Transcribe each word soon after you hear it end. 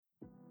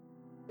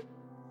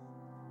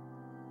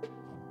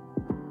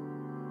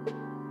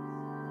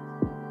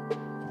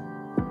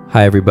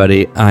Hi,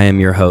 everybody. I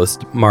am your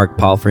host, Mark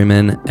Paul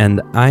Freeman,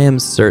 and I am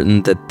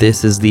certain that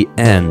this is the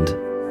end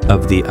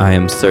of the I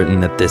Am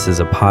Certain That This Is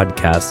a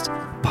Podcast.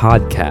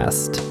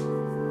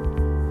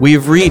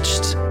 We've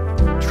reached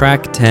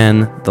track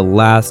 10, the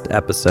last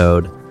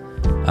episode.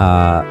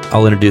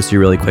 I'll introduce you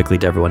really quickly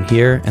to everyone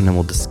here, and then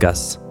we'll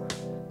discuss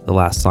the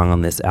last song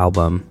on this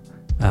album.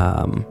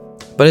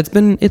 But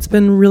it's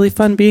been really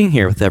fun being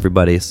here with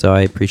everybody, so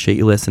I appreciate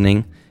you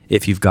listening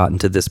if you've gotten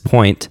to this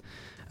point.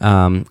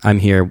 I'm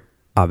here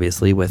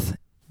obviously with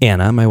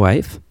Anna, my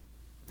wife.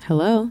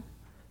 Hello.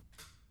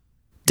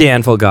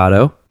 Dan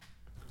Folgado.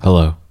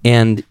 Hello.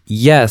 And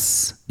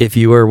yes, if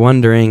you were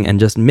wondering and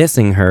just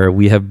missing her,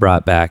 we have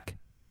brought back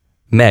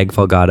Meg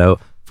Folgado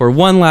for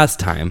one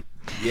last time.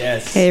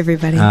 Yes. Hey,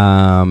 everybody.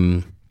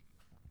 I'm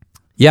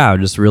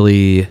just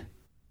really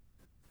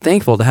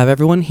thankful to have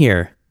everyone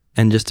here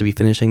and just to be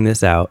finishing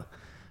this out.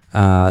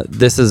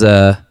 This is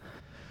the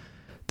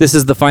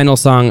final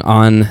song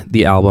on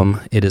the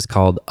album. It is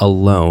called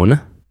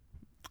Alone.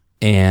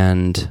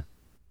 And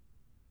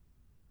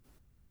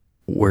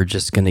we're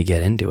just going to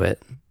get into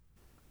it.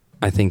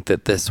 I think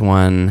that this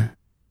one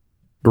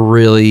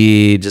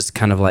really just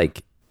kind of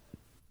like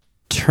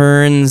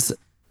turns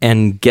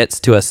and gets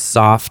to a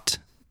soft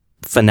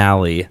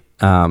finale,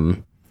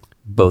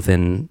 both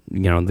in,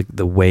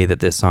 the way that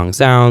this song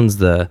sounds,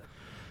 the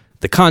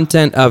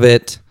content of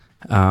it.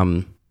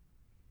 Anna,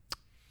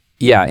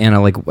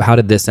 like, how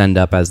did this end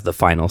up as the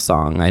final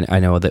song? I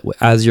know that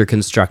as you're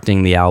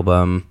constructing the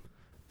album,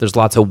 there's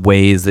lots of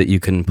ways that you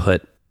can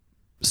put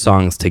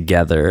songs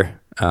together.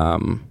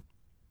 And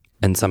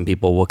some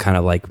people will kind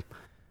of like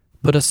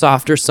put a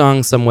softer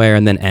song somewhere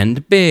and then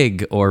end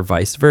big, or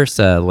vice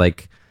versa.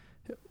 Like,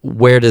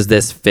 where does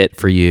this fit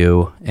for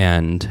you,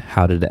 and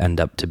how did it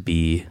end up to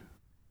be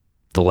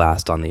the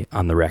last on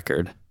the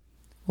record?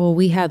 Well,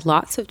 we had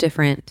lots of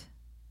different,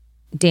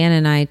 Dan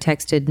and I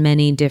texted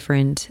many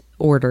different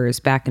orders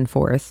back and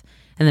forth,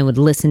 and then would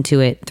listen to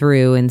it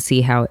through and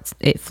see how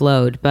it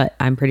flowed. But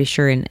I'm pretty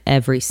sure in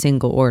every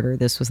single order,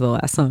 this was the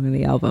last song on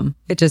the album.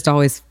 It just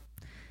always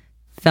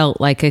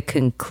felt like a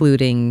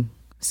concluding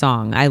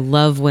song. I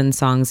love when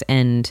songs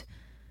end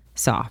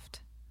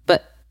soft,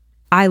 but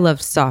I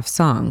love soft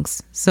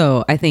songs.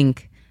 So I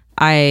think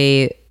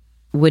I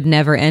would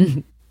never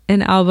end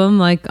an album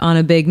like on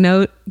a big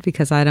note,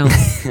 because I don't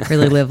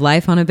really live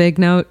life on a big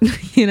note,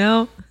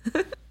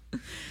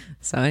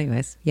 So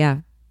anyways,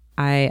 yeah.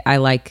 I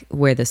like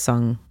where this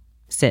song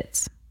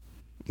sits.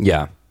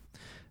 Yeah.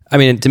 I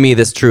mean, to me,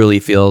 this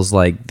truly feels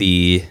like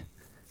the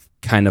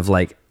kind of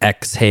like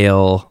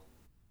exhale.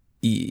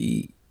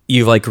 You've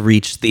like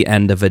reached the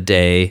end of a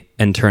day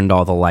and turned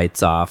all the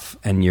lights off,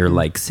 and you're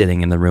like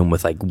sitting in the room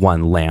with like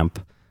one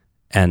lamp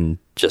and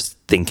just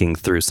thinking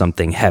through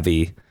something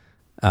heavy.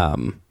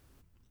 Sounds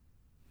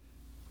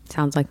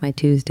like my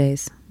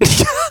Tuesdays.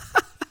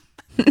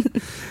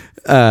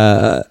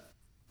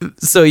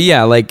 So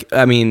yeah, like,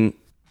 I mean,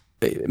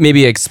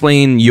 maybe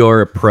explain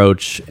your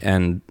approach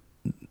and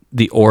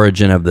the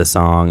origin of the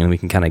song, and we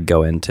can kind of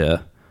go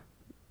into,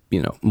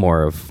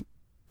 more of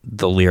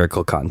the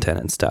lyrical content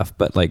and stuff.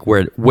 But like,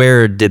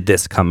 where did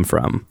this come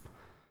from?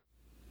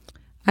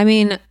 I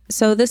mean,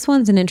 so this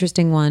one's an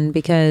interesting one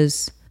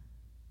because,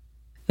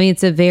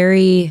 it's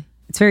very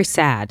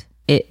sad.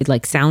 It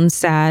like sounds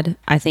sad.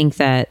 I think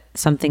that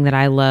something that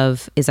I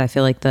love is, I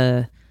feel like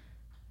the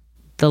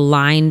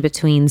line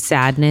between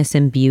sadness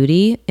and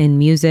beauty in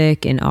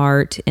music and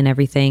art and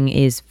everything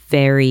is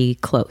very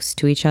close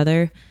to each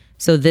other.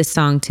 So this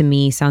song to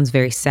me sounds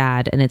very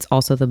sad, and it's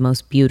also the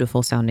most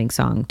beautiful sounding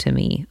song to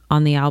me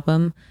on the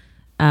album,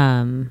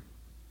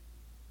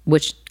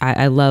 which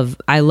I love.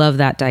 I love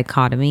that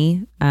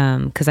dichotomy,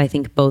 because I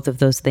think both of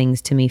those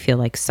things to me feel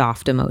like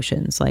soft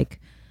emotions. Like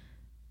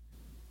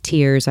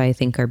tears, I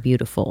think, are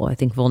beautiful. I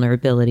think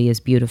vulnerability is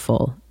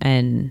beautiful,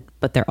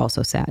 but they're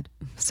also sad.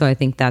 So I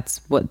think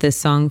that's what this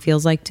song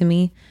feels like to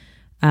me.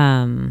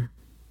 But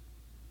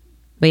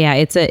yeah,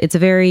 it's a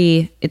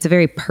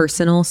very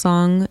personal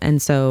song,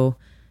 and so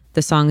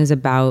the song is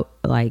about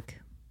like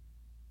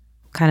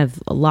kind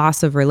of a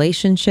loss of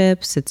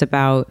relationships. It's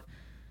about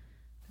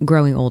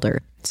growing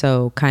older.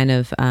 So kind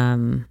of,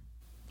 I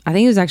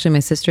think it was actually my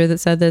sister that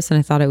said this, and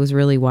I thought it was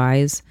really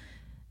wise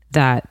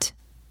that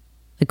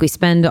like we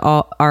spend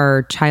all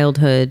our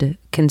childhood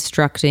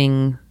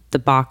constructing the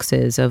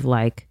boxes of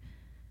like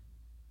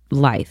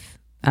life.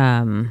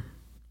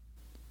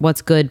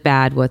 What's good,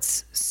 bad,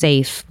 what's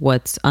safe,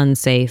 what's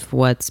unsafe,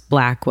 what's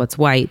black, what's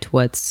white,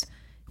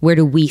 where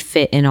do we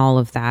fit in all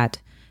of that?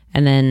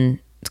 And then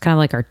it's kind of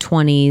like our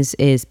 20s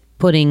is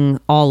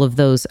putting all of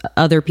those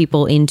other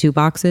people into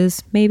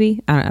boxes,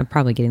 maybe. I'm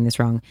probably getting this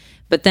wrong.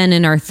 But then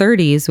in our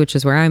 30s, which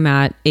is where I'm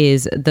at,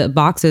 is the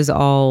boxes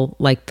all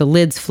like the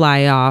lids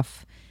fly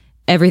off,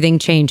 everything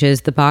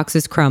changes, the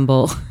boxes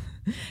crumble,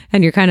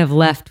 and you're kind of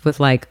left with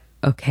like,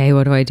 okay,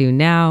 what do I do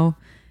now?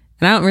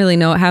 And I don't really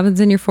know what happens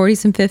in your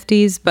 40s and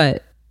 50s,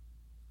 but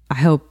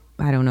I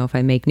don't know if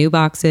I make new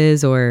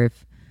boxes or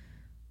if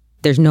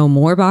there's no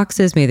more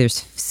boxes. Maybe there's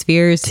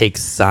spheres. Take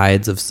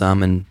sides of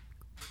some and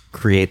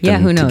create Yeah,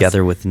 them who knows?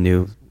 together with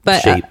new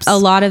But shapes. a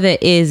lot of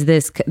it is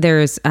this.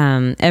 There's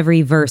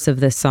every verse of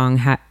this song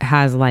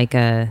has like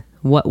a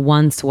what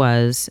once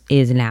was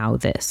is now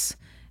this,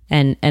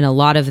 and a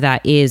lot of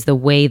that is the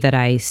way that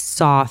I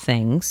saw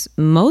things.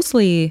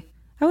 Mostly,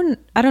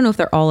 I don't know if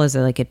they're all as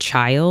like a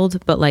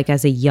child, but like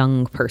as a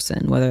young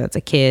person, whether that's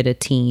a kid, a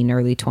teen,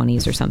 early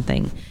 20s or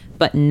something.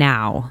 But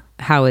now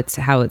how it's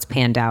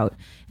panned out,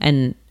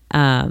 and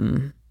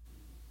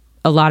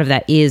a lot of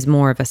that is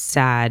more of a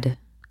sad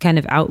kind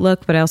of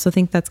outlook, but I also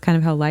think that's kind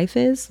of how life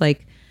is.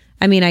 Like,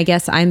 I mean, I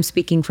guess I'm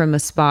speaking from a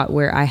spot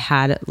where I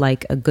had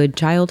like a good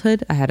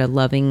childhood. I had a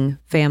loving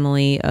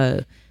family,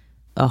 a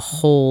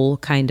whole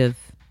kind of,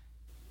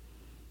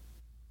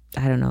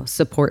 I don't know,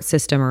 support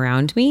system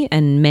around me,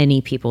 and many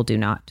people do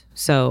not.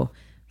 So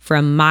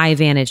from my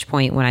vantage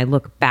point, when I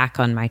look back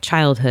on my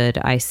childhood,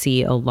 I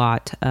see a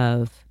lot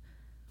of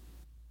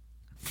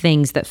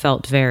things that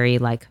felt very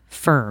like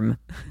firm.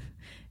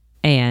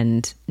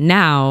 And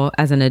now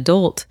as an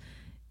adult,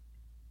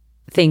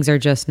 things are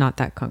just not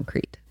that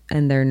concrete,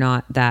 and they're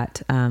not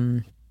that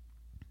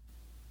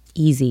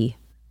easy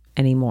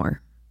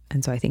anymore.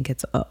 And so I think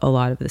it's a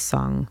lot of this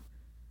song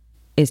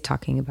is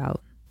talking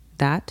about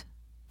that.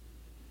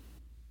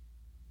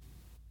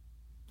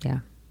 Yeah.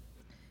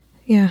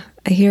 Yeah,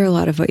 I hear a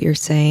lot of what you're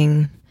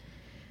saying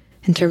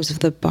in terms of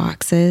the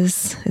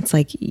boxes. It's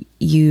like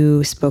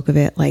you spoke of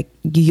it like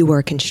you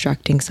are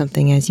constructing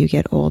something as you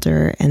get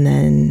older, and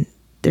then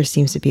there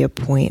seems to be a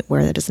point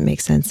where that doesn't make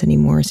sense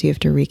anymore, so you have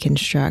to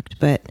reconstruct.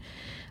 But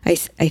I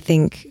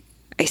think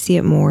I see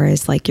it more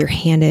as like you're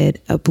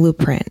handed a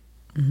blueprint,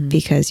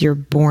 because you're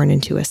born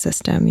into a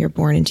system, you're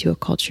born into a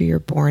culture, you're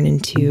born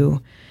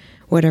into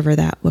whatever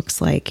that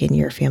looks like in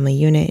your family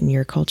unit, in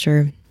your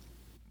culture.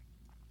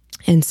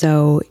 And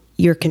so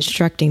you're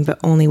constructing, but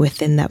only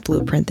within that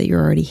blueprint that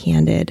you're already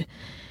handed.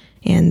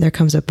 And there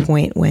comes a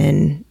point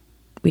when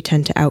we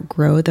tend to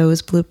outgrow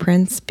those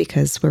blueprints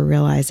because we're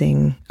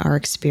realizing our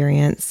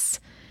experience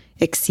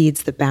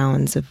exceeds the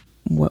bounds of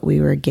what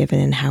we were given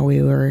and how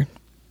we were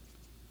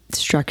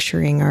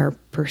structuring our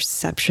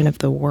perception of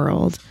the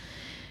world.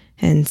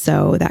 And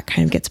so that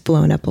kind of gets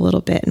blown up a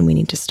little bit, and we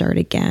need to start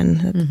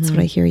again. That's what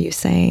I hear you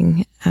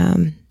saying.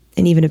 And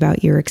even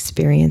about your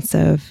experience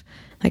of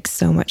like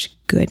so much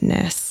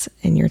goodness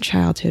in your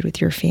childhood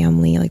with your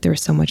family, like there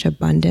was so much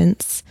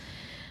abundance.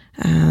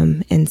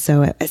 And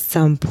so at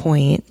some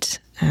point,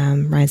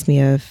 reminds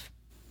me of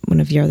one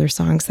of your other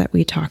songs that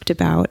we talked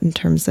about in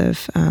terms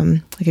of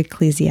like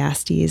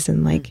Ecclesiastes,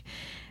 and like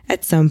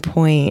at some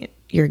point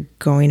you're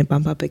going to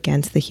bump up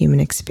against the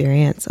human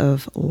experience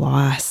of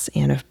loss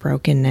and of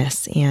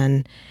brokenness.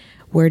 And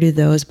where do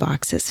those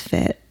boxes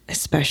fit?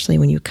 Especially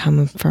when you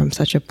come from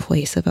such a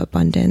place of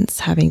abundance,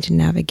 having to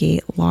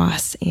navigate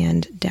loss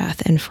and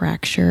death and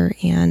fracture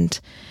and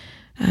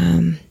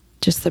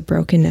just the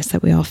brokenness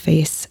that we all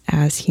face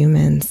as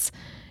humans.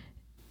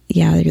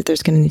 Yeah,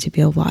 there's going to need to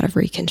be a lot of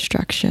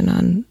reconstruction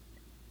on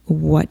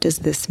what does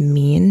this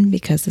mean,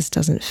 because this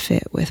doesn't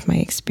fit with my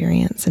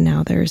experience. And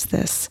now there's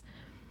this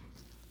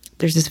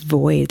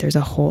void, there's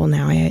a hole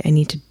now I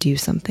need to do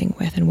something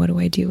with. And what do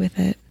I do with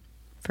it?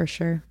 For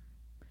sure.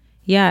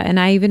 Yeah. And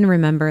I even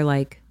remember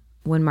like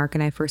when Mark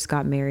and I first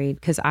got married,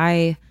 because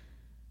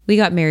we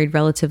got married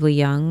relatively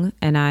young,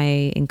 and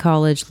I in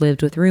college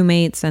lived with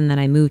roommates, and then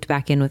I moved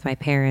back in with my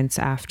parents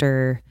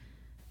after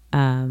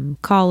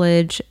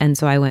college. And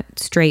so I went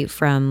straight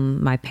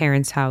from my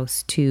parents'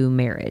 house to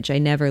marriage. I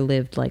never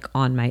lived like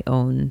on my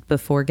own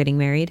before getting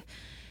married.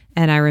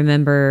 And I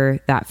remember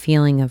that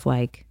feeling of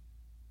like,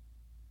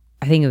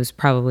 I think it was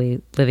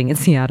probably living in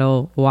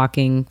Seattle,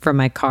 walking from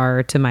my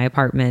car to my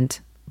apartment,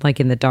 like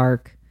in the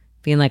dark,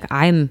 being like,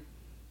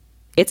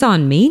 it's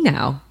on me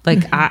now.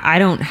 Like, I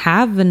don't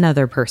have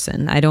another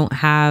person. I don't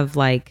have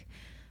like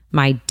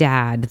my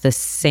dad the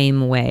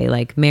same way.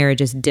 Like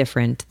marriage is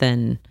different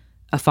than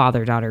a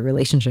father-daughter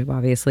relationship,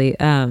 obviously.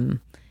 And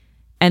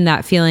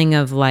that feeling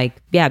of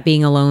like, yeah,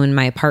 being alone in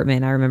my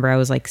apartment. I remember I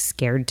was like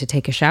scared to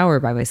take a shower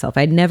by myself.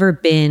 I'd never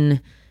been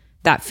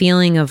that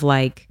feeling of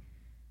like,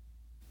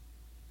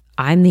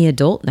 I'm the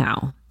adult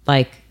now.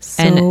 Like,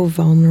 So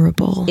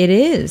vulnerable. It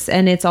is.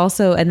 And it's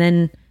also, and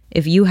then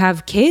if you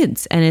have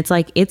kids, and it's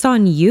like, it's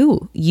on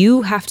you.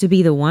 You have to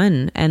be the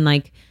one. And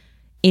like,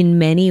 in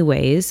many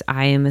ways,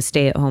 I am a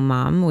stay-at-home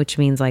mom, which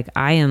means like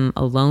I am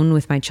alone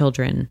with my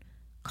children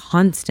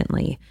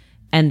constantly.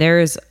 And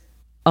there's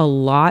a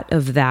lot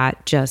of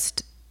that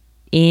just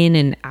in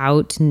and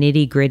out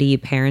nitty-gritty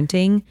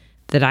parenting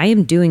that I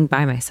am doing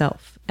by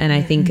myself. And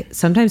I think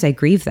sometimes I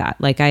grieve that.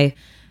 Like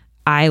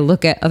I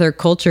look at other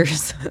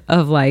cultures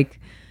of like,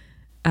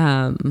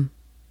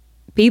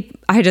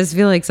 I just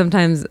feel like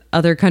sometimes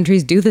other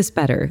countries do this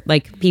better.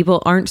 Like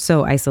people aren't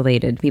so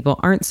isolated. People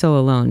aren't so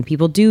alone.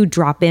 People do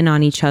drop in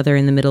on each other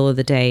in the middle of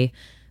the day.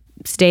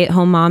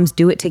 Stay-at-home moms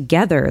do it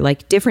together.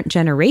 Like different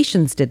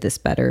generations did this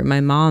better.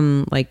 My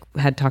mom like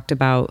had talked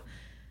about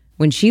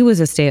when she was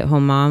a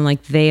stay-at-home mom,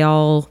 like they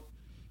all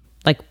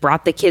like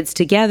brought the kids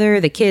together.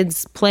 The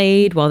kids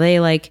played while they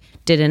like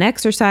did an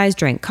exercise,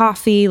 drank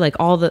coffee, like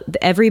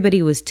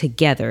everybody was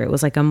together. It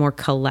was like a more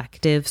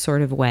collective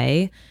sort of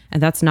way.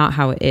 And that's not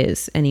how it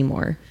is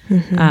anymore.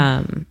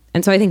 And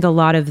so I think a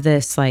lot of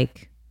this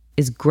like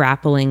is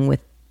grappling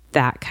with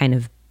that kind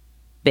of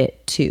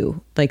bit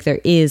too. Like there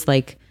is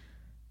like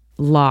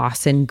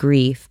loss and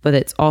grief, but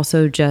it's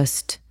also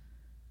just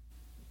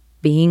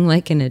being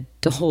like an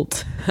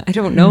adult. I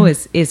don't know,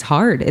 is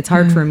hard. It's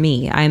hard for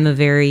me. I'm a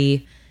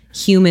very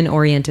human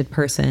oriented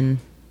person,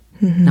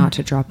 not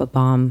to drop a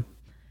bomb.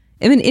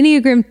 I'm an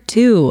Enneagram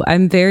 2.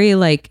 I'm very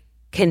like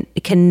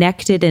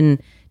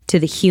connected to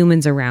the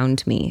humans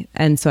around me.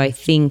 And so I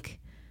think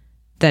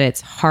that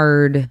it's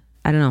hard.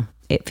 I don't know.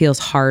 It feels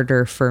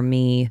harder for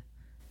me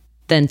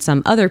than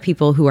some other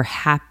people who are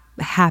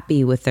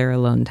happy with their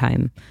alone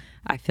time.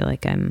 I feel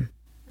like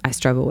I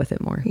struggle with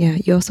it more. Yeah.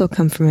 You also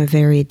come from a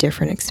very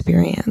different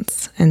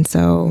experience. And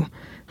so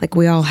like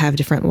we all have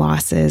different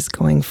losses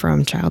going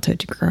from childhood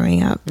to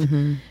growing up.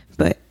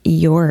 But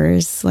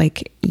yours,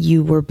 like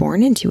you were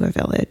born into a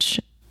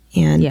village.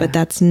 But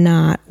that's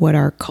not what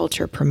our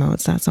culture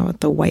promotes. That's not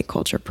what the white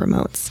culture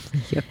promotes.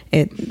 Yep.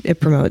 It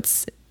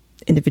promotes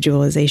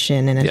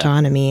individualization and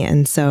autonomy.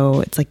 And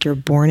so it's like you're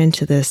born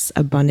into this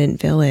abundant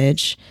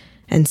village.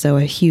 And so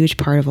a huge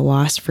part of a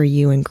loss for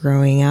you in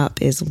growing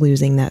up is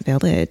losing that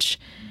village.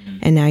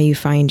 And now you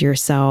find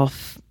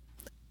yourself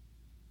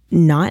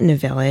not in a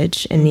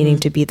village and needing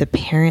to be the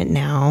parent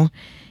now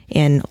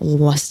and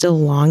still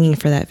longing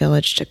for that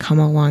village to come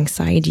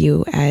alongside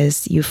you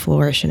as you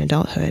flourish in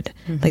adulthood.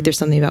 Like there's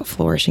something about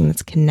flourishing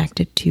that's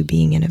connected to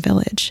being in a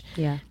village.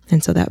 Yeah.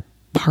 And so that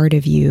part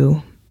of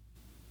you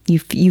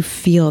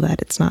feel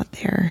that it's not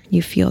there.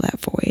 You feel that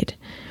void.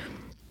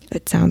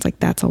 It sounds like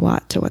that's a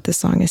lot to what the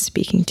song is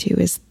speaking to,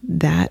 is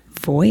that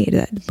void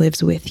that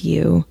lives with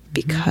you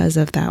because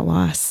of that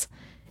loss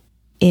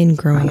in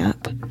growing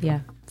up.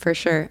 Yeah, for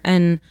sure.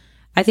 And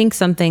I think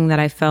something that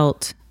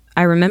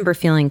I remember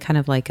feeling kind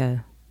of like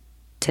a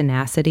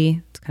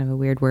tenacity. It's kind of a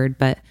weird word,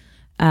 but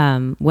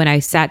when I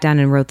sat down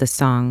and wrote this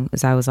song,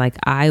 is I was like,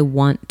 I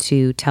want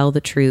to tell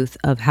the truth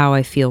of how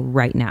I feel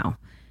right now.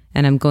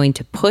 And I'm going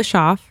to push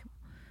off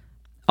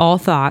all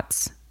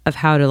thoughts of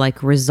how to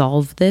like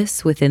resolve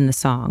this within the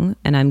song.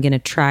 And I'm going to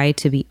try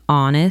to be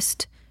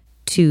honest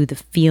to the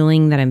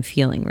feeling that I'm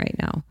feeling right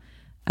now.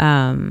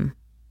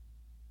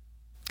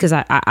 Because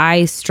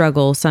I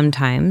struggle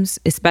sometimes,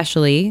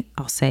 especially,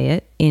 I'll say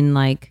it, in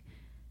like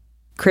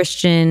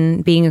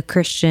being a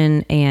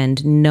Christian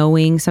and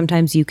knowing,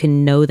 sometimes you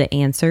can know the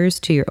answers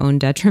to your own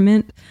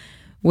detriment,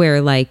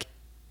 where like,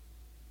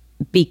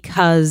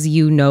 because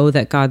you know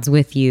that God's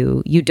with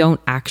you, you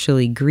don't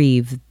actually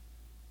grieve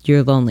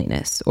your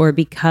loneliness, or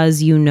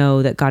because you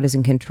know that God is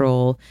in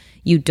control,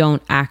 you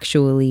don't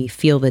actually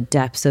feel the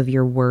depths of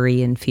your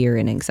worry and fear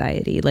and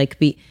anxiety. Like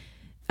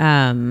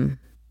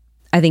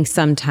I think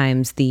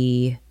sometimes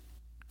the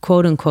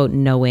quote unquote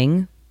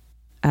knowing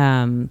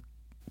can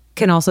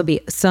also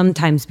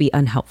sometimes be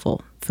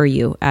unhelpful for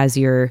you as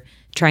you're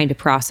trying to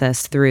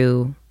process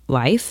through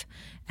life.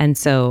 And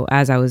so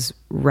as I was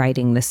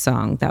writing this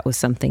song, that was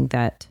something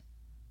that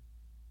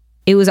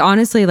it was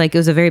honestly like, it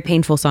was a very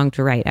painful song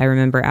to write. I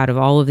remember out of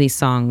all of these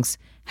songs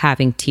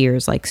having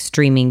tears like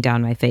streaming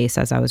down my face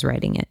as I was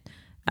writing it.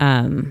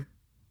 And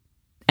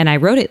I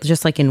wrote it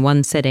just like in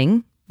one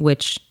sitting,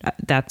 which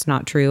that's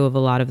not true of a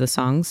lot of the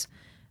songs.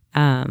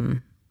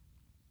 But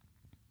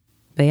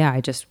yeah, I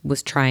just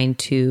was trying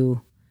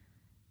to,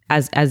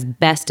 as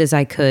best as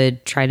I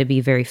could, try to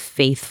be very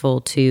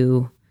faithful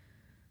to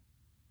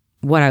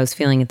what I was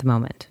feeling at the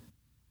moment.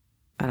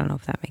 I don't know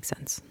if that makes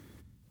sense.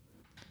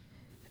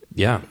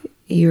 Yeah.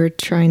 You're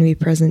trying to be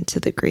present to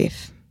the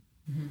grief,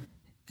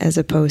 as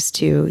opposed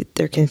to,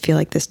 there can feel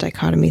like this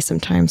dichotomy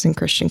sometimes in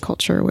Christian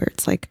culture where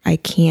it's like, I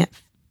can't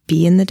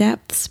be in the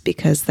depths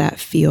because that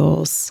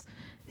feels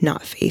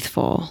not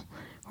faithful,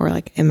 or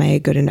like, am I a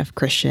good enough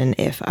Christian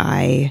if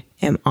I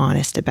am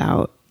honest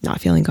about not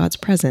feeling God's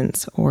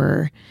presence,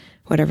 or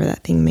whatever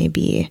that thing may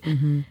be.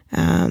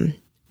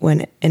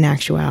 When in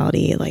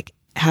actuality, like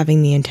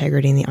having the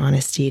integrity and the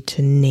honesty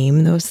to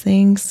name those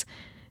things,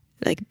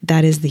 like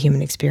that is the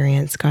human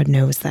experience. God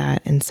knows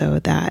that. And so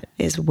that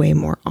is way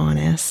more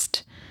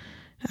honest.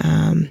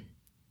 And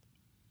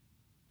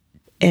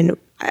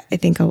I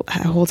think it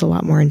holds a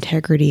lot more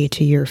integrity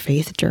to your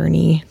faith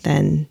journey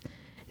than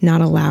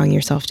not allowing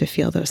yourself to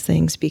feel those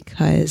things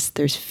because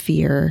there's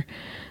fear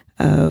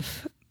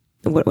of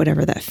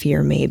whatever that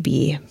fear may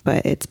be,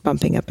 but it's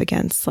bumping up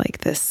against like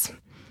this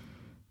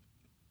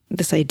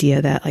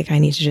idea that like I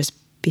need to just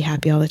be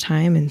happy all the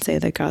time and say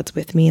that God's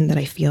with me and that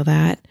I feel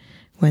that,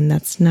 when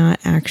that's not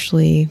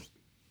actually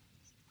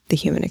the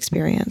human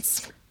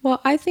experience.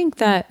 Well, I think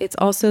that it's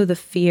also the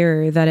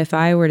fear that if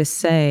I were to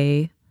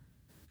say,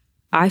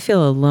 I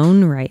feel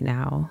alone right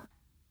now,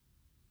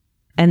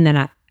 and then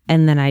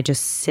I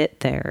just sit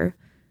there,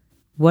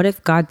 what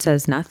if God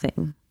says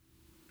nothing?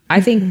 I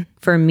think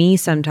for me,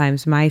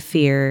 sometimes my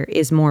fear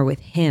is more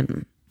with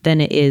him than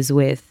it is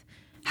with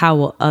how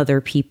will other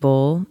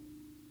people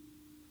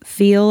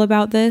feel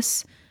about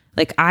this.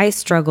 Like I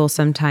struggle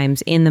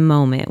sometimes in the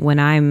moment when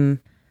I'm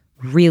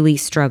really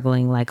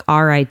struggling, like,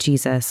 all right,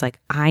 Jesus, like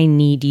I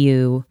need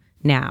you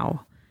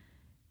now.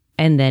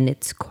 And then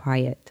it's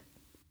quiet.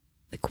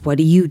 Like, what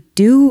do you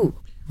do?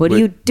 What do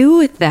you do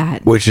with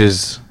that? Which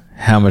is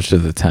how much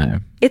of the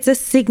time? It's a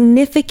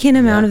significant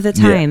amount of the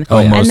time. Yeah,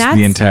 almost and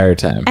the entire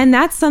time. And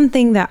that's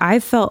something that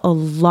I've felt a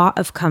lot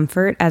of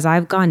comfort as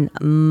I've gone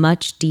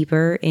much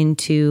deeper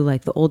into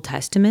like the Old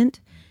Testament,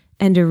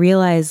 and to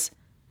realize,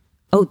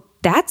 oh,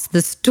 that's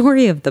the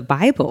story of the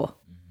Bible.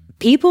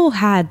 People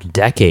had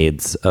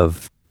Decades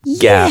of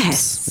gaps.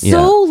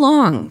 so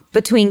long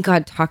between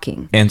God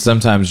talking. And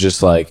sometimes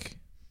just like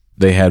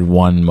they had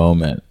one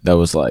moment that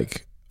was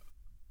like,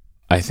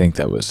 I think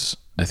that was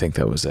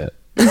it.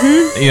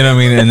 Mm-hmm. You know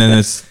what I mean? And then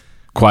it's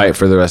quiet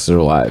for the rest of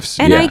their lives.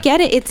 And Yeah. I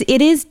get it.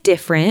 It is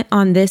different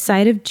on this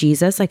side of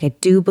Jesus. Like I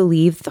do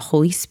believe the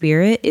Holy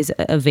Spirit is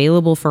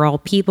available for all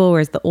people,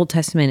 whereas the Old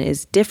Testament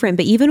is different.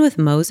 But even with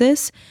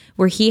Moses,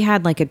 where he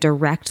had like a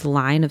direct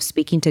line of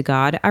speaking to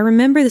God, I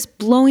remember this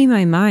blowing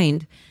my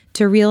mind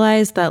to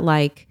realize that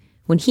like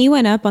when he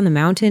went up on the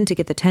mountain to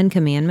get the 10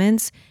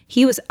 Commandments,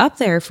 he was up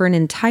there for an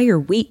entire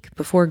week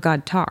before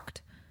God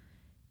talked.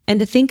 And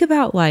to think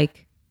about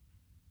like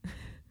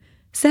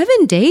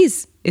 7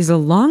 days is a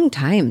long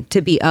time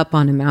to be up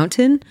on a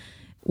mountain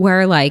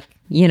where like,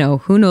 you know,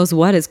 who knows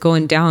what is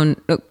going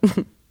down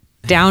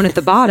down at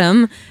the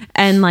bottom,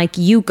 and like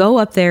you go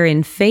up there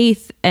in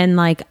faith, and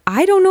like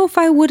I don't know if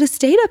I would have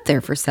stayed up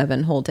there for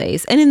 7 whole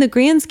days. And in the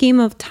grand scheme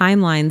of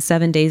timeline,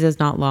 7 days is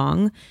not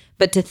long,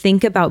 but to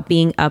think about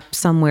being up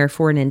somewhere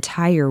for an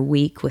entire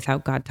week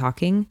without God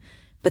talking,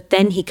 but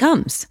then he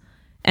comes.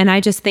 And I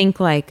just think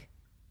like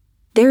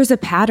there's a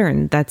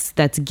pattern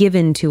that's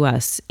given to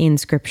us in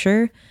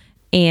scripture.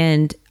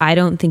 And I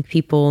don't think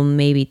people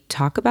maybe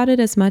talk about it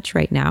as much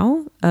right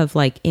now of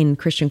like in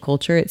Christian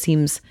culture. It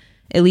seems,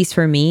 at least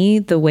for me,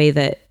 the way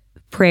that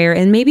prayer,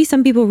 and maybe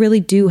some people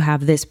really do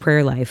have this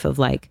prayer life of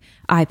like,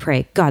 I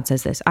pray, God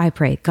says this, I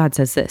pray, God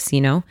says this,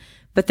 you know?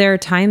 But there are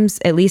times,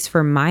 at least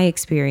for my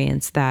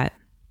experience, that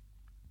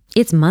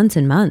it's months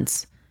and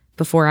months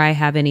before I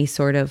have any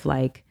sort of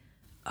like,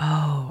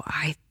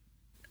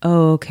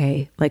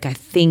 okay. Like I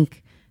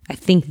think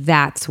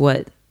that's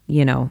what,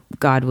 you know,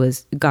 God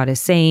is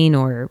saying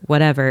or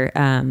whatever.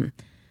 And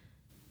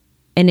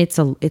it's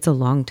a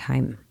long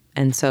time.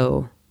 And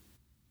so,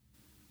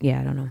 yeah,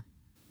 I don't know.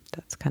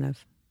 That's kind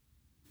of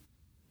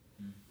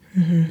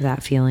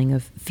that feeling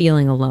of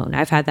feeling alone.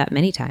 I've had that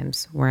many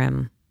times where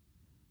I'm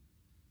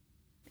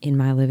in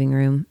my living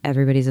room,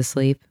 everybody's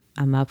asleep,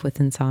 I'm up with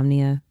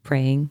insomnia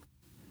praying,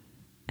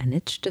 and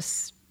it's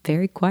just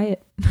very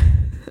quiet.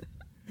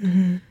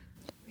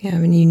 Yeah,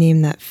 when you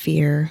name that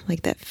fear,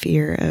 like that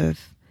fear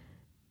of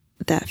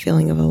that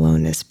feeling of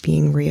aloneness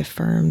being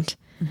reaffirmed,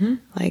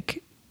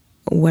 like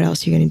what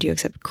else are you going to do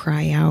except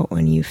cry out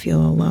when you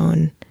feel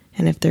alone?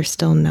 And if there's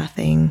still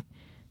nothing,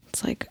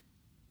 it's like,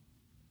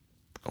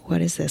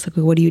 what is this? Like,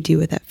 what do you do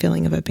with that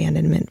feeling of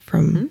abandonment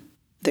from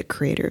the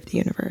creator of the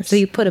universe? So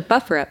you put a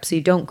buffer up so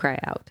you don't cry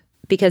out,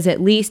 because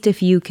at least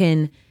if you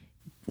can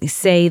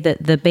say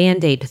that the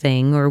Band-Aid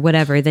thing or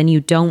whatever, then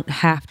you don't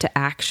have to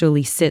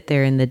actually sit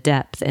there in the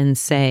depth and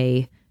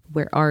say,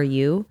 where are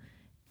you?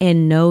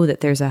 And know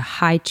that there's a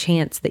high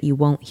chance that you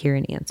won't hear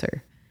an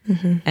answer.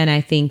 And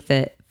I think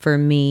that for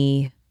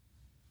me,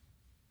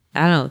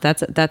 I don't know,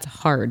 that's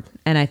hard.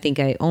 And I think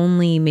I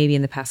only maybe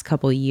in the past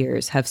couple of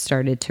years have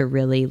started to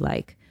really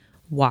like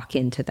walk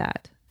into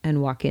that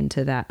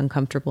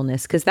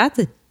uncomfortableness. Cause that's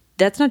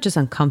not just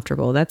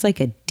uncomfortable. That's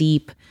like a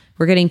deep,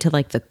 we're getting to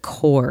like the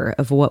core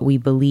of what we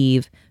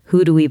believe.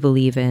 Who do we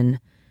believe in?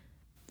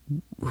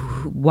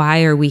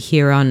 Why are we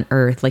here on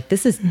earth? Like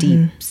this is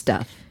deep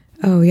stuff.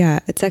 Oh yeah,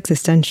 it's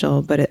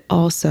existential, but it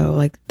also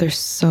like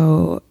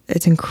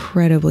it's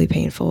incredibly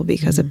painful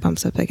because it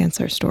bumps up against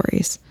our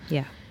stories.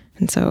 Yeah.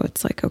 And so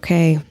it's like,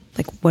 okay,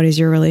 like what is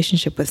your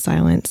relationship with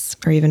silence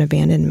or even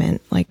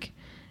abandonment? Like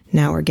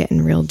now we're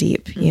getting real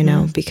deep, you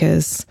know,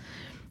 because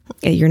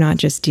you're not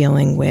just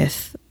dealing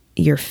with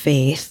your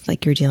faith,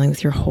 like you're dealing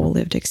with your whole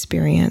lived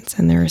experience.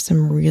 And there are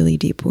some really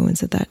deep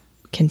wounds that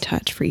can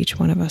touch for each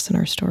one of us in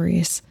our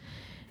stories.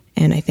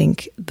 And I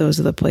think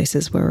those are the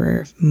places where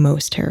we're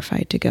most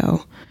terrified to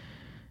go.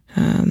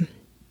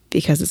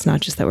 Because it's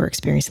not just that we're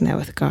experiencing that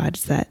with God,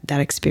 it's that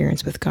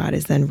experience with God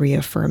is then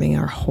reaffirming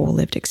our whole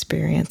lived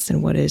experience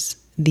and what is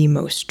the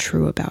most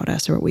true about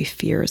us, or what we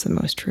fear is the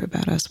most true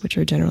about us, which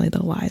are generally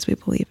the lies we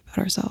believe about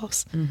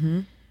ourselves.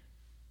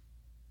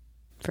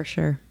 For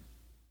sure.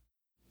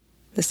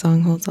 The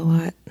song holds a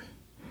lot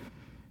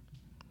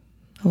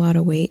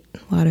of weight,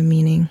 a lot of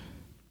meaning.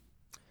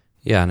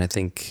 Yeah, and I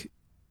think,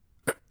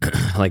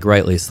 like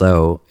rightly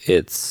so,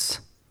 it's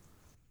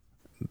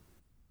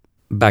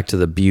back to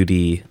the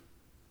beauty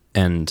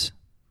and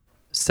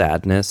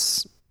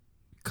sadness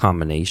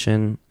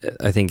combination.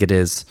 I think it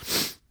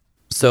is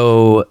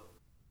so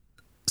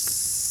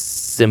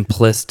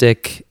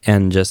simplistic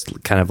and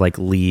just kind of like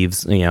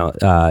leaves, you know,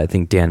 I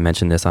think Dan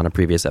mentioned this on a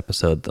previous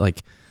episode,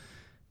 like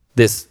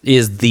this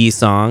is the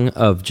song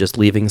of just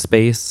leaving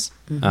space,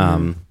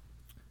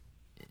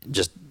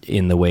 just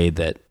in the way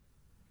that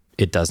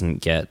it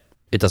doesn't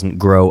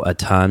grow a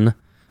ton.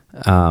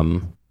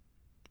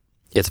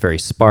 It's very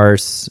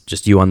sparse.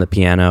 Just you on the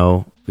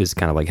piano is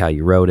kind of like how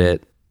you wrote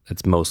it.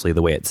 It's mostly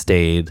the way it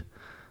stayed.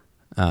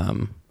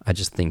 I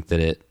just think that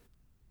it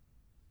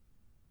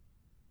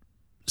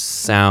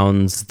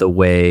sounds the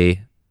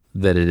way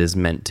that it is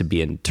meant to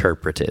be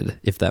interpreted,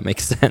 if that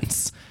makes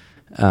sense.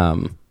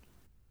 And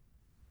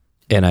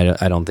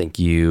I don't think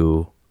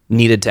you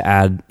needed to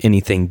add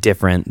anything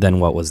different than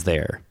what was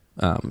there.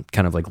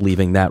 Kind of like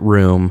leaving that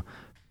room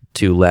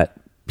to let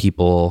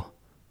people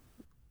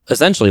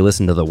essentially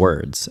listen to the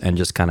words and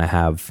just kind of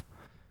have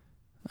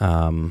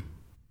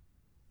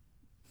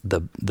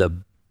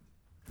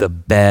the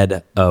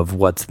bed of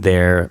what's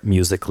there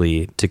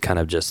musically to kind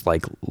of just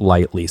like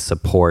lightly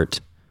support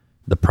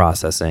the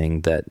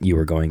processing that you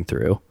were going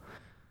through.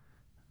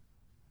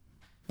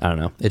 I don't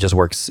know. It just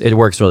works. It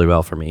works really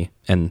well for me.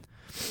 And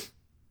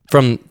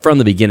from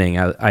the beginning,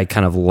 I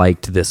kind of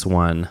liked this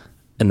one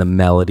and the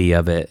melody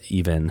of it,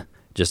 even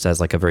just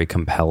as like a very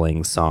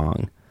compelling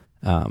song.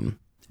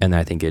 And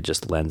I think it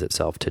just lends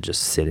itself to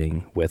just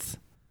sitting with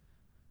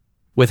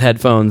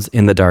headphones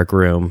in the dark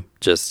room,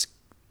 just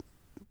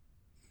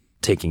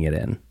taking it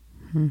in.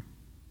 Mm-hmm.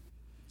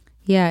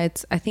 Yeah,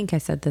 I think I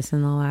said this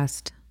in the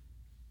last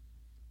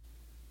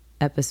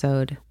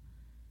episode.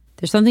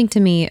 There's something to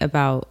me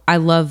about, I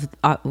love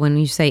when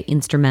you say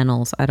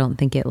instrumentals, I don't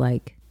think it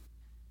like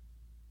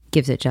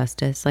gives it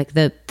justice. Like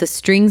the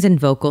strings and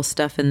vocal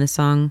stuff in the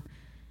song,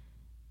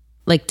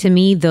 like to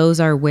me, those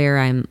are where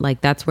I'm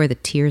like, that's where the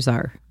tears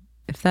are,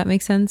 if that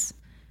makes sense.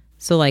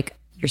 So like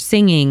you're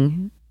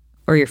singing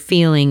or you're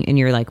feeling and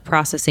you're like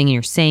processing and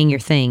you're saying your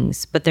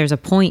things, but there's a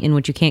point in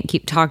which you can't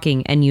keep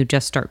talking and you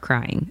just start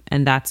crying.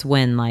 And that's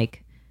when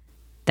like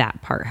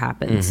that part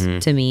happens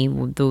to me,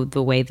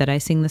 the way that I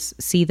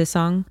see the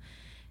song.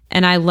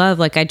 And I love,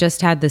 like, I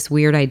just had this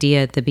weird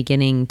idea at the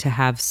beginning to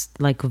have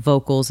like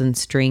vocals and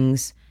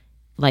strings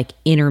like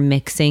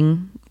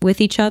intermixing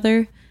with each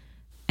other.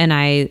 And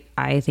I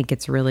think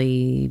it's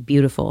really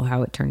beautiful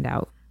how it turned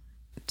out.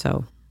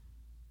 So,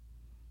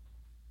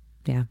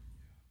 yeah.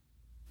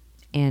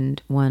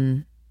 And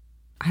one,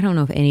 I don't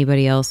know if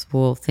anybody else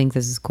will think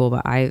this is cool,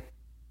 but I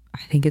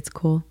think it's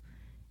cool.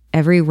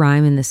 Every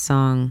rhyme in this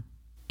song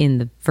in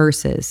the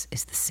verses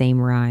is the same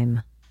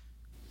rhyme.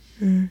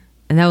 And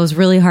that was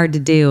really hard to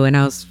do. And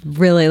I was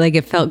really like,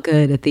 it felt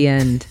good at the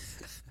end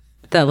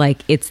that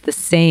like, it's the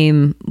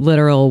same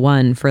literal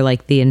one for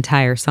like the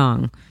entire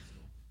song.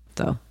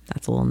 So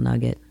that's a little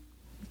nugget.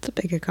 It's a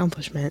big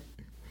accomplishment.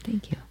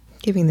 Thank you.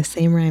 Giving the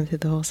same rhyme through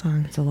the whole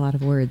song. It's a lot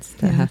of words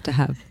that have to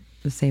have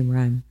the same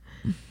rhyme.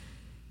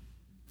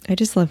 I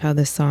just love how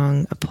this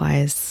song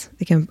applies.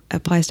 It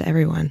applies to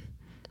everyone.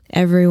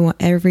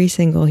 Every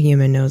single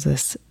human knows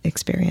this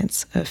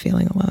experience of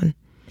feeling alone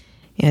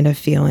and of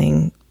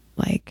feeling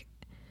like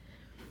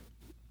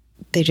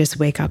they just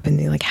wake up and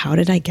they're like, how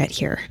did I get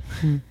here?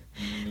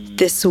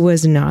 This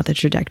was not the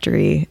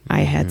trajectory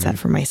I had set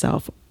for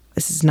myself.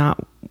 This is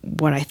not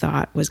what I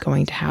thought was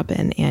going to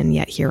happen. And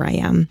yet here I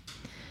am.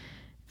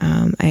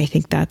 I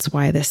think that's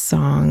why this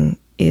song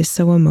is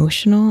so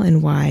emotional,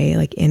 and why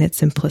like in its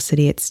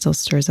simplicity, it still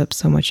stirs up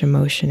so much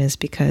emotion, is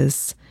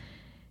because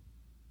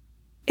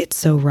it's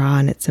so raw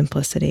in its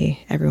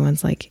simplicity.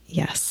 Everyone's like,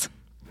 yes,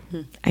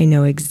 I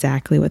know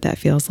exactly what that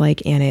feels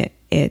like. And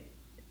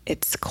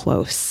it's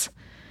close.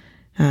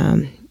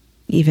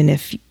 Even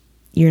if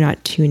you're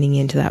not tuning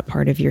into that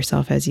part of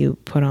yourself as you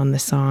put on the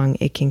song,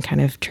 it can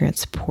kind of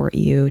transport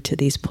you to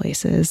these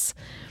places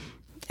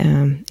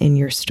in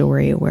your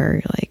story where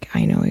you're like,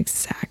 I know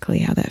exactly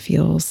how that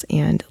feels.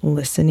 And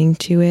listening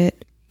to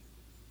it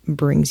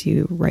brings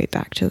you right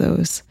back to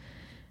those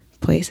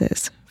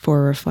places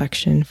for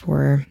reflection,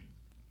 for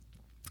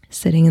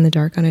sitting in the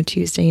dark on a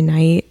Tuesday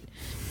night,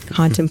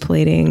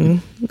 contemplating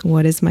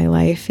what is my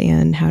life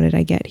and how did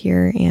I get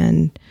here?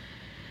 And,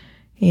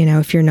 you know,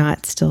 if you're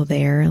not still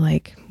there,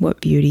 like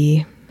what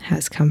beauty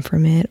has come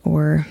from it,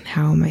 or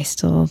how am I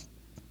still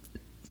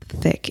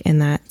thick in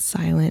that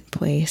silent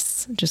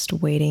place, just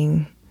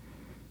waiting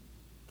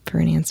for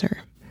an answer.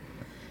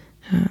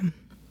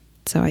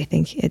 So I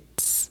think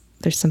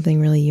there's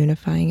something really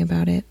unifying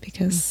about it,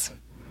 because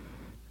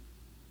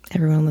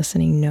everyone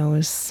listening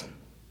knows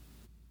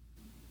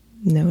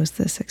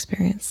this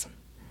experience.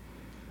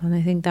 And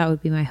I think that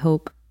would be my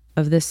hope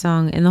of this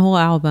song and the whole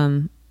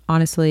album,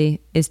 honestly,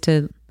 is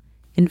to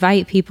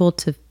invite people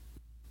to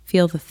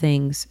feel the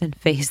things and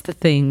face the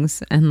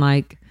things and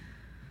like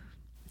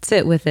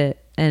sit with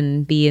it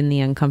and be in the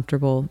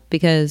uncomfortable.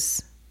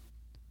 Because,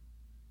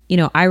 you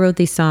know, I wrote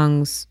these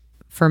songs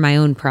for my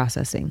own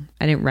processing.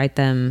 I didn't write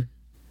them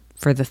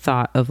for the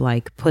thought of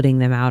like putting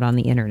them out on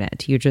the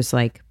internet. You're just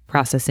like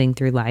processing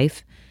through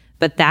life.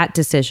 But that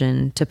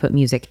decision to put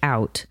music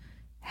out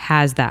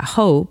has that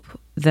hope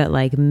that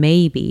like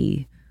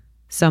maybe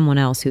someone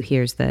else who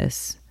hears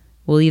this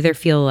will either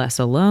feel less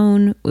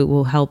alone, it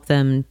will help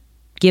them,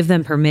 give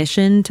them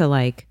permission to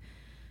like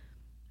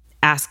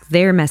ask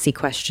their messy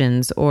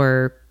questions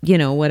or, you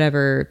know,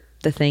 whatever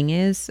the thing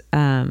is.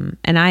 And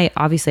I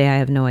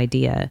have no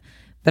idea,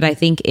 but I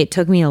think it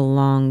took me a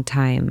long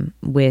time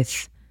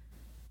with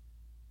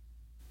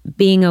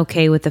being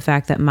okay with the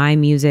fact that my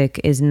music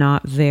is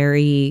not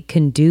very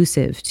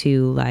conducive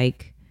to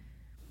like,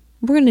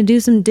 we're going to do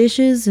some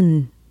dishes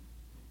and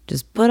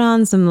just put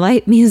on some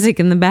light music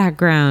in the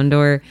background,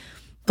 or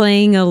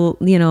playing at a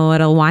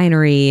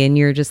winery and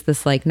you're just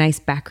this like nice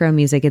background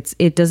music.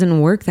 It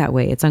doesn't work that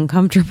way. It's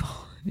uncomfortable.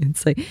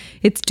 It's like,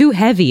 it's too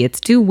heavy. It's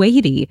too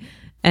weighty.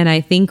 And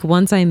I think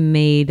once I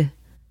made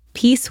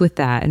peace with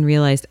that and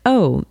realized,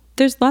 oh,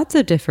 there's lots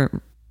of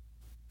different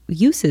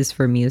uses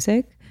for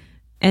music,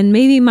 and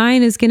maybe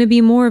mine is going to be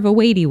more of a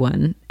weighty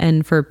one.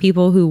 And for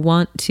people who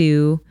want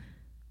to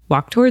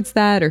walk towards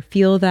that or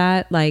feel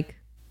that, like,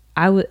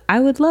 I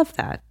would love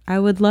that. I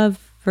would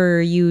love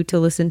for you to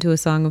listen to a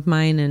song of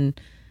mine and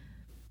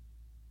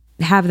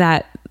have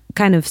that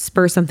kind of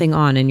spur something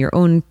on in your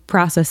own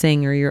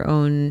processing or your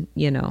own,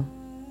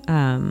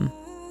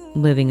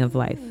 living of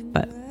life.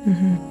 But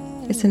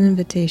it's an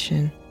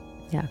invitation.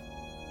 Yeah.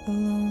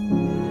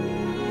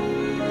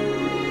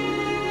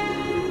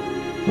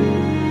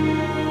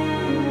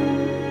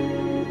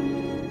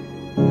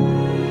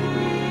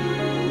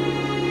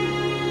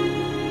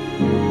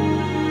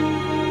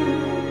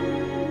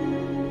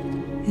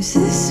 Is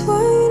this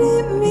what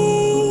it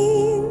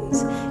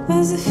means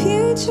as the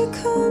future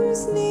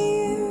comes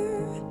near?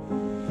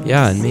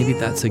 Yeah, and maybe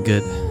that's a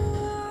good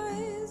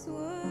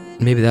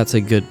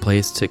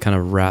place to kind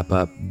of wrap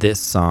up this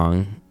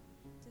song,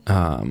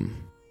 and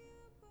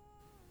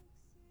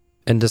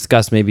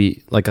discuss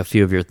maybe like a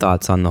few of your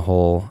thoughts on the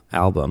whole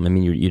album. I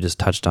mean, you just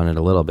touched on it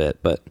a little bit,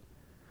 but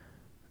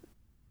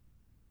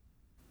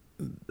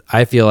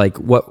I feel like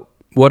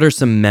what are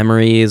some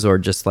memories, or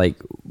just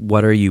like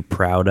what are you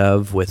proud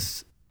of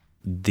with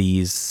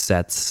these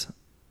sets?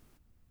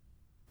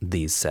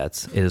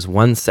 It is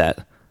one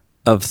set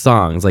of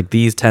songs, like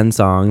these 10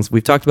 songs.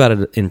 We've talked about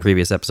it in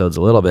previous episodes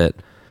a little bit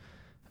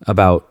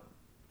about,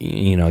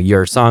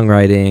 your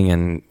songwriting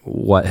and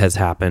what has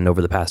happened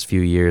over the past few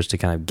years to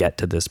kind of get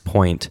to this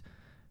point.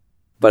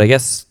 But I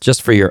guess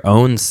just for your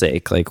own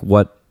sake, like,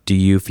 what do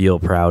you feel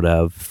proud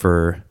of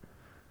for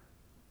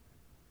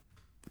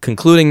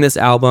concluding this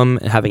album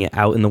and having it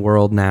out in the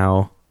world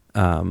now?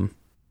 Yeah.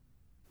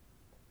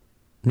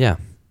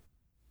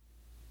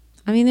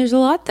 I mean, there's a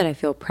lot that I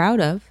feel proud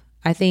of.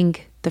 I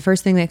think the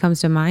first thing that comes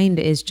to mind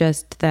is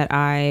just that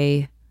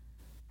I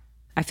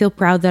feel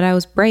proud that I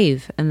was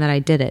brave and that I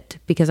did it,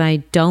 because I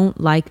don't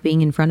like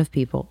being in front of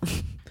people.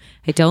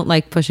 I don't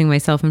like pushing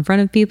myself in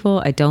front of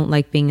people. I don't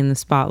like being in the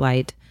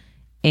spotlight.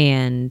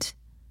 And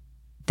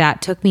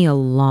that took me a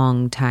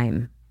long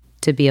time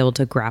to be able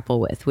to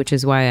grapple with, which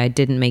is why I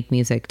didn't make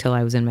music till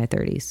I was in my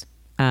 30s.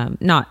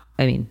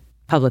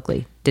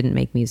 Publicly didn't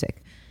make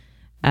music.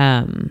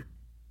 And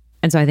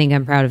so I think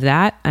I'm proud of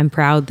that. I'm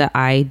proud that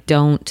I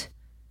don't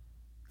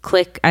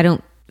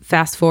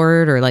fast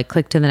forward or like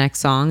click to the next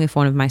song if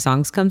one of my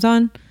songs comes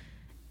on.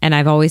 And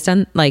I've always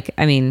done, I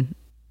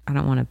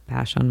don't want to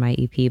bash on my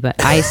EP,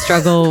 but I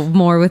struggle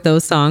more with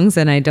those songs,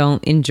 and I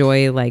don't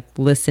enjoy like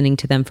listening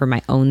to them for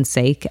my own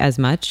sake as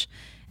much.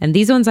 And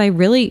these ones I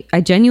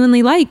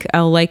genuinely like.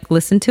 I'll like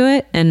listen to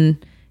it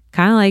and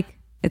kind of like,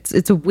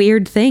 it's a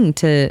weird thing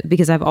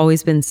because I've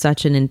always been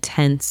such an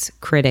intense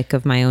critic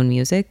of my own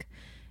music.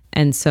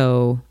 And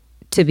so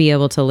to be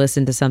able to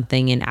listen to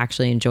something and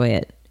actually enjoy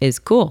it is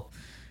cool.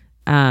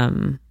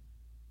 And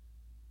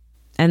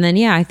then,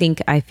 I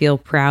think I feel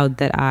proud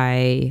that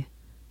I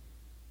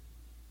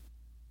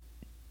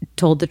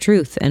told the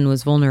truth and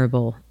was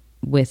vulnerable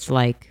with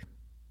like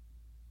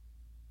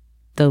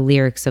the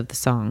lyrics of the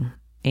song,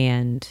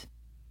 and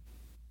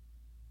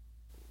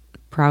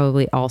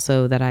probably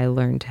also that I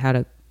learned how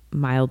to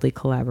mildly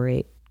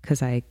collaborate,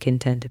 because I can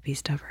tend to be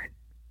stubborn.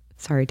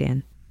 Sorry,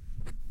 Dan.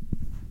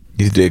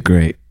 You did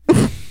great.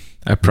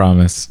 I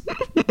promise.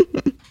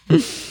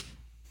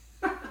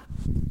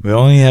 We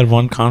only had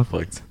one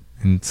conflict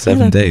in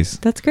 7 days.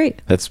 That's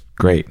great. That's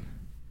great.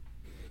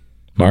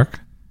 Mark?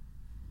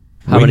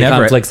 How many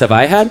conflicts have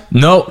I had?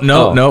 No.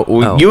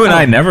 You and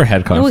I never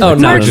had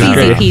conflicts. Mark's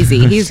easy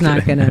peasy. He's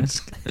not gonna.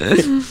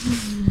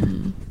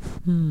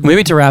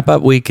 Maybe to wrap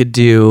up, we could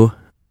do,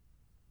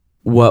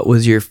 what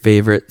was your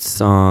favorite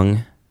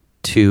song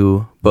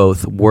to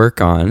both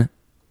work on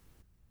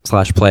 /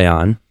 play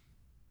on,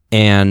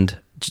 and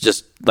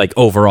just like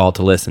overall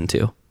to listen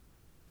to?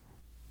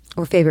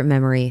 Or favorite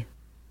memory.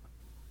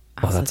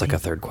 Oh, that's like a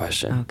third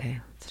question.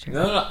 Okay. That's true.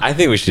 No, I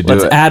think we should do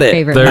Let's it. add it.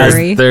 Favorite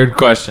memory. Third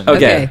question.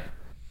 Okay.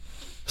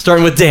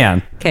 Starting with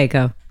Dan. Okay,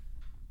 go.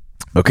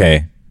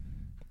 Okay.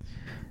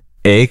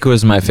 Ache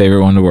was my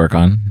favorite one to work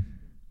on,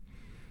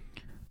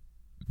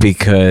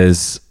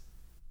 because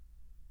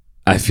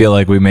I feel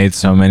like we made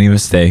so many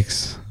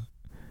mistakes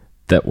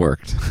that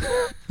worked.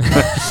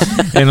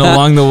 And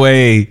along the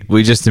way,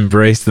 we just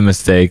embraced the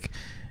mistake.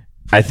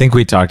 I think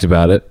we talked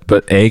about it,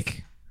 but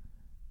Ache,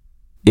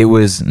 it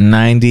was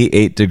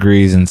 98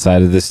 degrees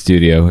inside of the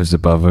studio. It was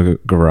above a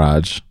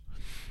garage.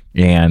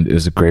 and it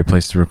was a great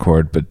place to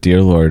record, but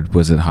dear Lord,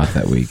 was it hot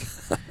that week.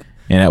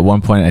 And at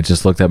one point I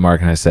just looked at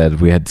Mark and I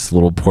said, we had this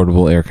little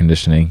portable air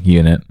conditioning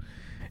unit,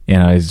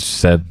 and I just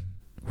said,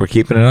 we're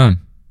keeping it on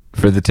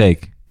for the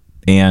take.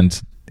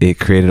 And it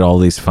created all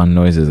these fun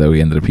noises that we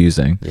ended up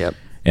using. Yep.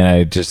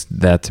 And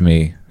that to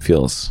me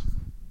feels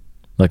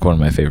like one of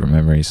my favorite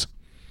memories.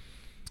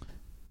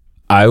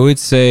 I would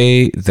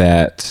say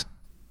that,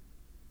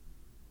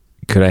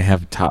 could I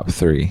have top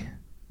 3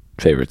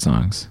 favorite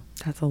songs?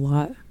 That's a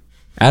lot.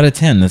 Out of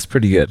 10, that's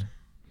pretty good.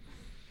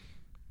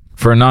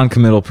 For a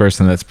non-committal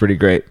person, that's pretty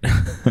great.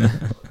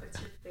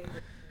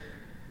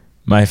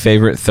 My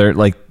favorite third,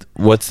 like,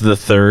 what's the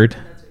third?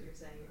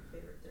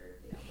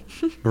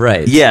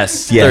 Right.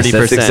 Yes, 30%.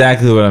 that's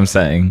exactly what I'm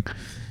saying.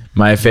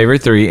 My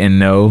favorite 3 in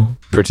no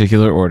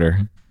particular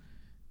order: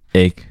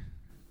 Ache,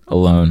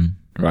 Alone,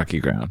 Rocky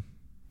Ground.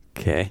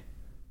 Okay.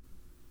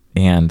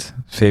 And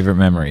favorite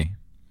memory.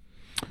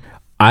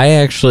 I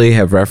actually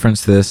have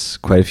referenced this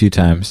quite a few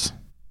times.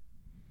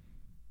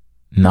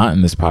 Not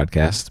in this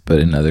podcast, but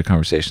in other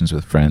conversations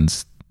with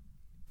friends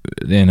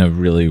in a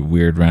really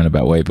weird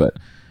roundabout way. But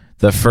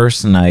the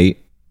first night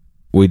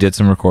we did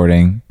some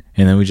recording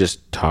and then we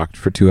just talked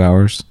for 2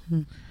 hours.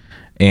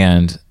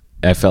 And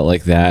I felt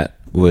like that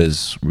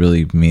was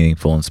really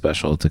meaningful and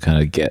special to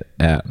kind of get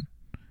at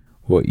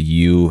what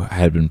you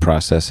had been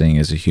processing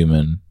as a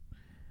human,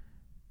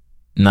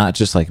 not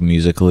just like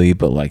musically,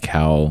 but like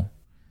how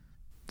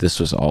this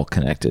was all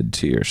connected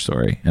to your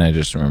story. And I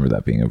just remember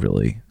that being a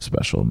really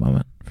special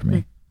moment for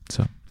me.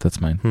 So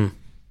that's mine.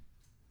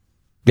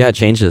 Yeah, it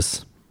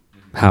changes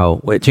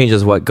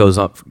what goes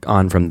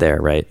on from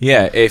there, right?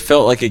 Yeah, it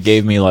felt like it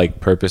gave me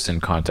like purpose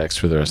and context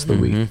for the rest of the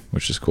week,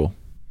 which is cool.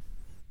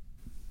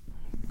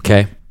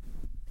 Okay.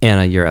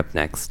 Anna, you're up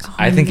next.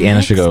 I think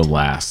Anna should go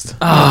last.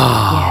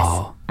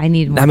 Yes. I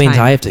need more That means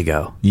time. I have to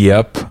go.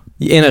 Yep.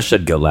 Anna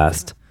should go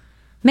last.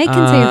 Meg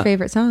can say your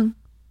favorite song.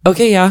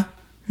 Okay, yeah.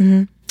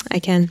 I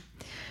can.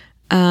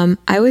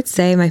 I would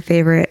say my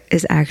favorite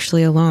is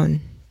actually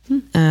Alone.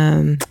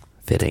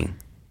 Fitting.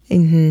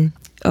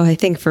 Oh, I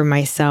think for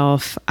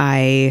myself,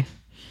 I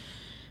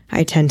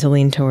tend to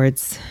lean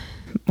towards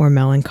more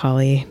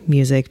melancholy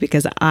music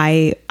because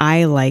I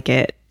like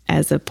it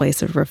as a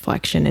place of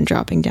reflection and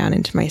dropping down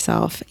into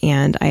myself.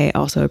 And I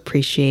also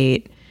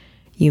appreciate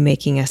you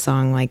making a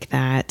song like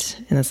that.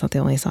 And that's not the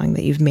only song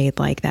that you've made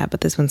like that,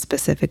 but this one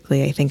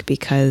specifically, I think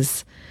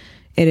because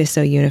it is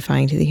so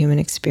unifying to the human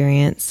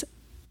experience.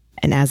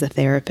 And as a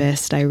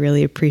therapist, I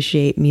really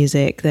appreciate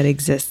music that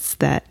exists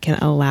that can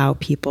allow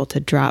people to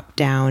drop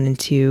down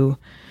into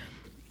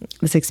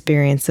this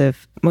experience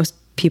of, most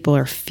people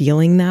are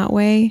feeling that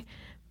way,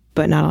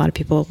 but not a lot of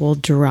people will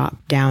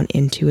drop down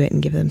into it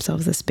and give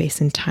themselves the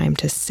space and time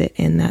to sit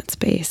in that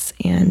space.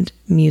 And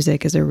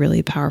music is a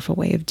really powerful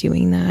way of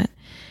doing that.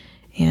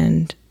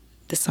 And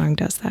the song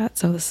does that.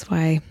 So this is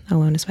why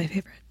Alone is my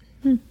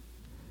favorite.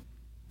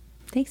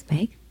 Thanks,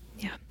 Meg.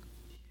 Yeah.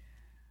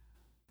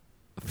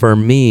 For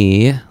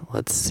me,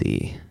 let's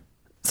see.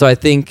 So I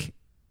think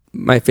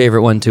my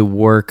favorite one to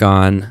work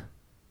on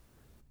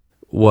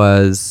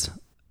was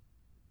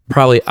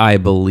probably I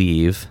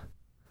Believe,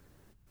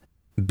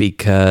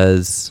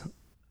 because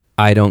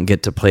I don't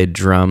get to play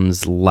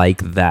drums like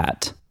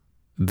that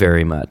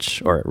very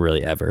much, or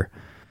really ever.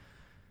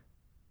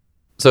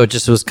 So it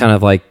just was kind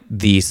of like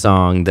the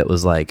song that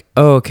was like,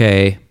 oh,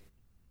 okay,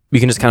 you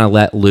can just kind of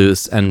let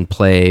loose and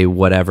play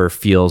whatever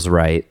feels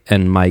right.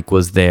 And Mike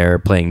was there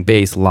playing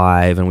bass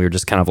live, and we were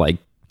just kind of like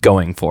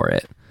going for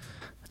it.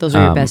 Those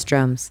are your best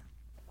drums.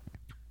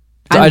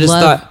 So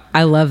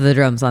I love the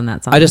drums on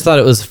that song. I just thought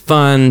it was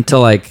fun to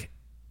like,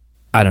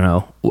 I don't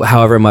know,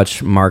 however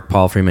much Mark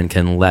Paul Freeman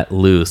can let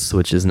loose,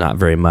 which is not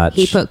very much.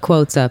 He put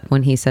quotes up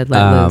when he said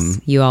let loose.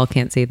 You all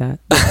can't see that.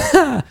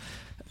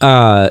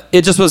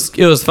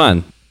 It was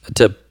fun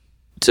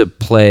to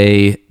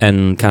play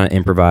and kind of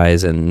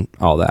improvise and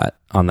all that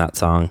on that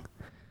song.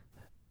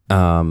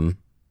 Yeah,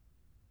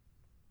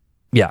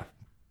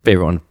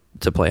 favorite one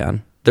to play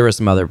on. There were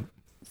some other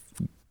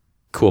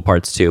cool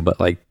parts too, but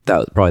like that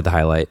was probably the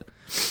highlight.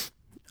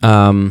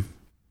 And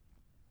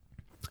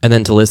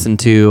then to listen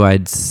to,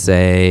 I'd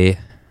say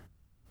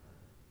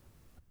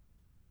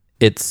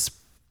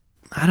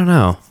I don't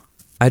know.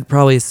 I'd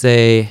probably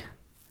say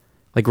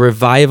like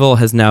Revival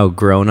has now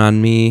grown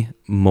on me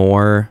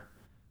more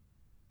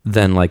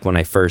than like when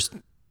I first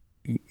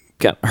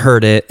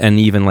heard it, and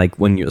even like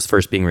when it was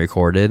first being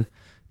recorded.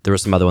 There were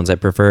some other ones I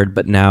preferred,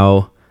 but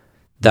now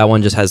that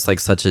one just has like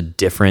such a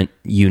different,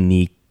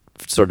 unique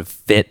sort of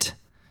fit,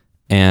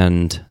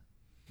 and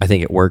I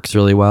think it works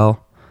really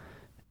well.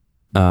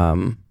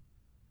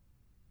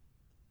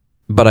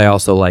 But I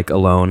also like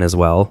Alone as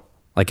well.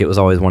 Like it was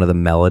always one of the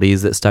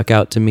melodies that stuck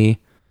out to me,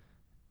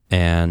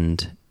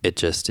 and it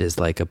just is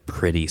like a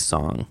pretty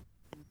song.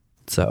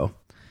 So,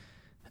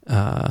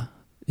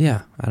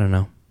 yeah, I don't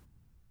know.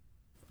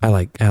 I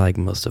like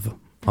most of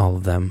all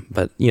of them,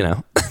 but you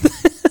know,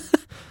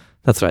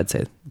 that's what I'd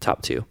say.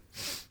 Top 2.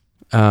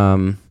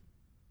 What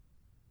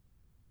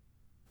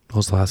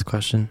was the last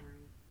question?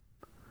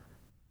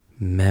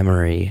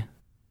 Memory.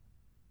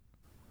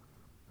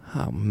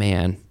 Oh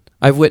man,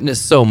 I've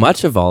witnessed so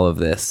much of all of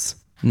this,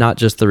 not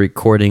just the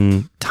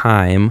recording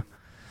time.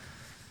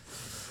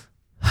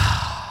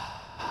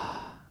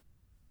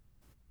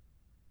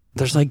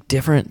 There's like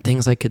different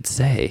things I could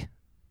say.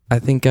 I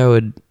think I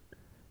would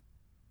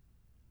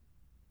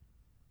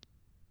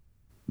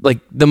like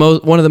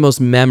one of the most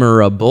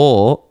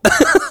memorable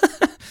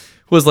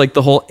was like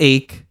the whole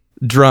Ache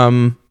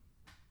drum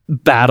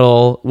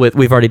battle with,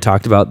 we've already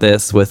talked about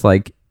this, with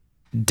like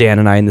Dan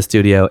and I in the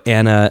studio,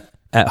 Anna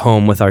at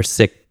home with our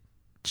sick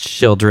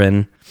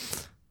children.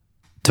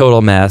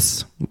 Total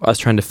mess. I was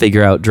trying to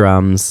figure out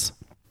drums,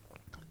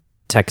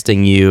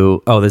 texting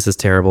you, oh, this is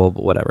terrible,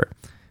 but whatever.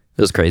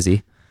 It was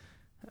crazy.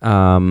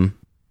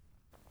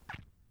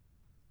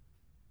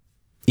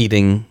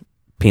 Eating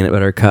peanut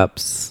butter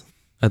cups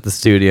at the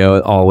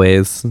studio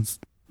always.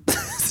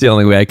 It's the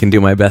only way I can do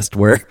my best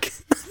work.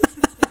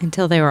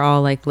 Until they were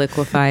all like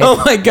liquefied.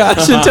 Oh my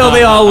gosh, until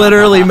they all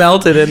literally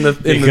melted in the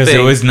Because thing.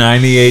 it was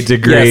 98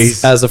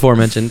 degrees. Yes, as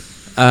aforementioned.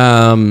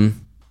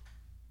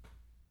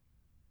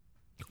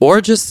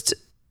 Or just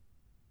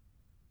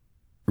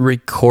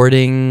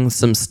recording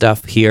some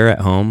stuff here at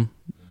home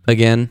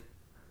again.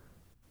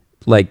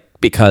 Like,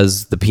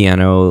 because the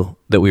piano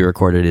that we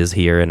recorded is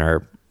here in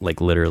our,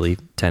 like, literally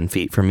 10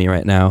 feet from me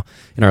right now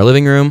in our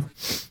living room.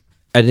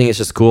 I think it's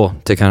just cool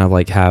to kind of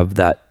like have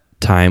that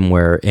time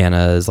where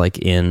Anna is like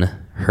in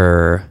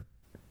her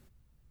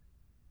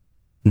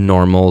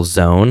normal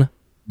zone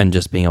and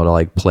just being able to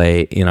like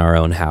play in our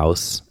own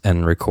house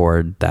and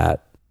record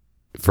that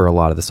for a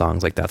lot of the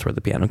songs. Like, that's where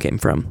the piano came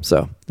from.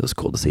 So it was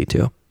cool to see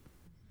too.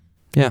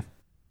 Yeah.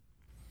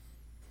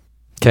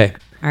 Okay.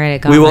 All right, I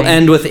got We will mine.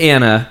 end with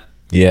Anna.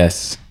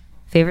 Yes.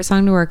 Favorite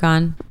song to work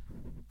on,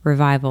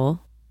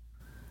 Revival.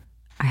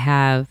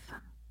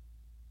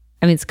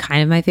 It's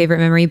kind of my favorite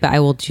memory, but I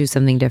will choose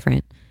something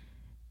different.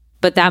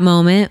 But that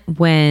moment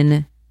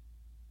when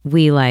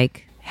we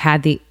like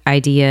had the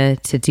idea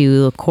to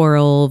do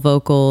choral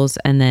vocals,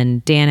 and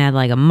then Dan had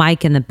like a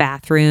mic in the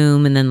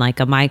bathroom and then like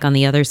a mic on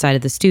the other side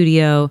of the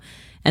studio,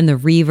 and the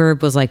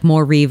reverb was like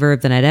more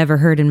reverb than I'd ever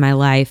heard in my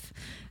life.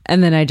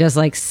 And then I just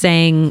like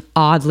sang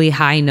oddly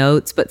high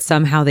notes, but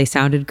somehow they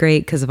sounded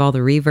great because of all the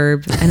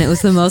reverb. And it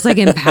was the most like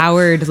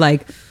empowered,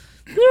 like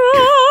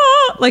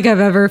I've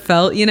ever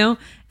felt, you know?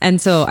 And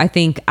so I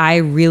think I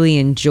really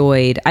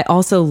enjoyed, I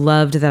also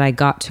loved that I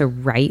got to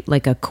write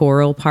like a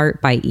choral part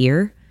by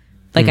ear.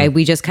 Like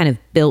we just kind of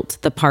built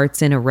the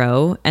parts in a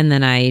row, and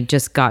then I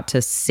just got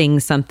to sing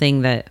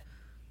something that,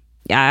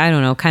 I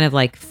don't know, kind of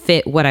like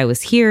fit what I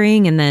was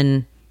hearing. And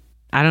then,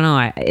 I don't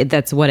know,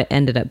 that's what it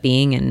ended up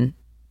being. And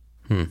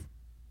it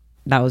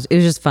was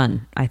just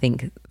fun, I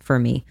think, for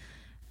me.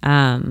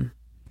 My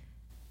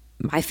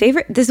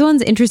favorite, this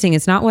one's interesting.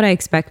 It's not what I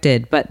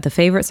expected, but the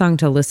favorite song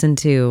to listen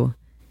to,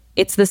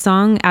 it's the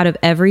song out of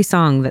every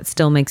song that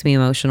still makes me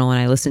emotional when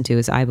I listen to,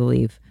 is I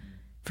Believe.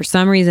 For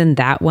some reason,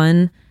 that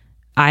one,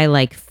 I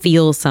like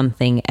feel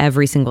something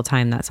every single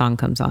time that song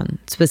comes on,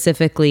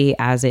 specifically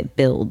as it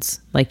builds,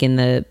 like in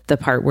the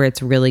part where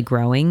it's really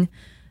growing.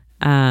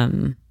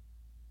 It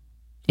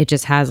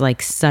just has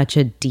like such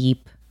a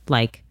deep,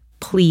 like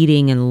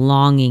pleading and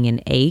longing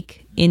and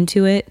ache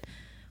into it.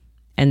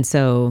 And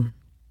so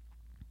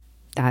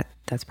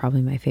that's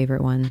probably my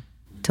favorite one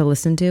to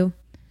listen to.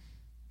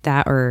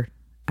 That, or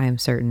I Am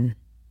Certain.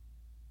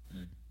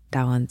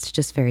 That one's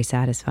just very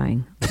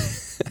satisfying.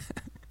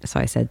 So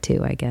I said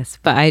two, I guess.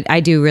 But I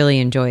do really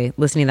enjoy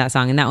listening to that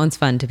song. And that one's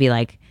fun to be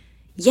like,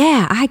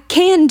 yeah, I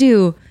can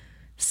do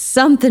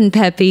something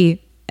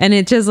peppy. And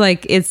it just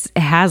like, it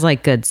has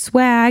like good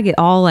swag. It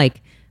all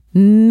like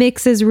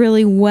mixes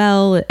really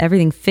well.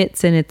 Everything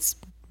fits in its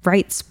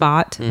right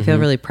spot. I feel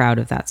really proud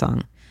of that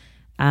song.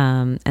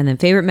 And then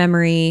favorite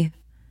memory,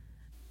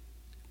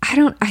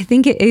 I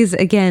think it is,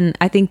 again,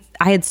 I think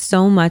I had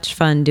so much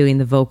fun doing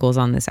the vocals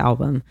on this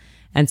album.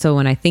 And so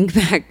when I think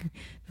back,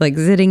 like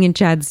sitting in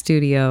Chad's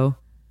studio,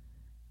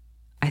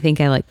 I think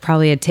I like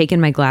probably had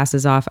taken my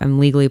glasses off. I'm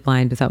legally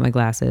blind without my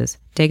glasses.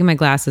 Taken my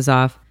glasses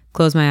off,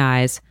 closed my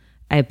eyes.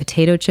 I had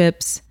potato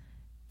chips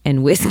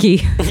and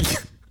whiskey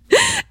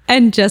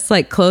and just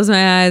like closed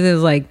my eyes. It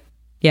was like,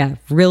 yeah,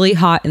 really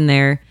hot in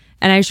there.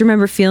 And I just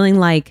remember feeling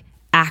like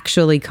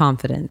actually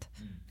confident.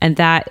 And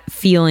that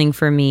feeling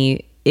for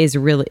me is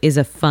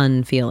a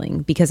fun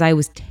feeling, because I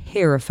was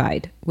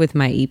terrified with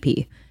my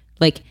EP.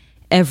 Like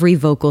every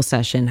vocal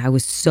session, I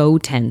was so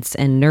tense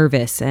and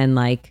nervous and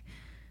like,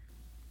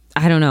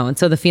 I don't know. And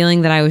so the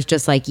feeling that I was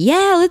just like,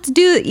 yeah, let's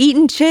do it,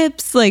 eating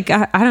chips. Like,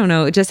 I don't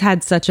know. It just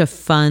had such a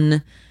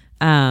fun,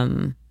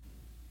 and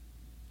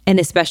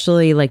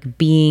especially like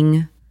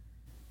being,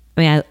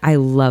 I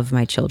love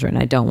my children.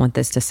 I don't want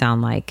this to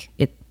sound like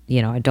it,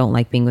 I don't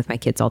like being with my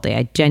kids all day.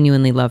 I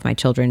genuinely love my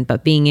children,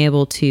 but being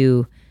able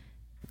to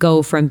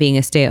go from being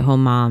a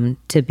stay-at-home mom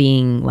to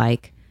being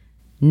like,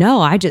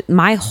 no,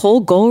 my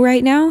whole goal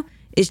right now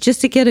is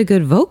just to get a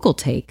good vocal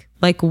take.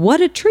 Like, what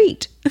a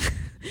treat.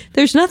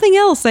 There's nothing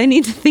else I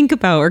need to think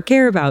about or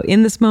care about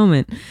in this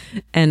moment.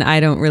 And I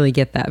don't really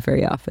get that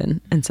very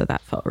often. And so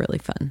that felt really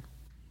fun.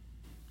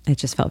 It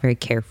just felt very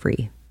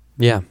carefree.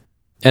 Yeah.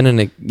 And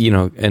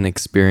an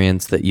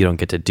experience that you don't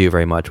get to do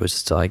very much, which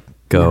is to like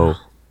go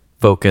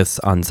focus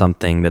on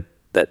something that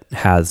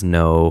has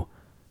no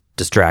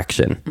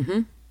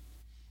distraction.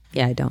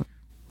 Yeah, I don't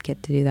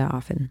get to do that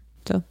often.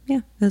 So yeah,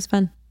 it was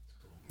fun.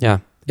 Yeah,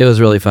 it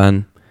was really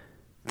fun.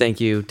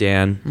 Thank you,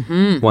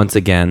 Dan, once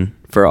again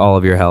for all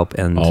of your help.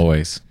 And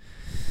Always.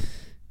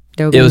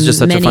 There will It be was just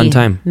such a fun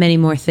time. Many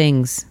more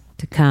things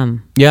to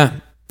come. yeah,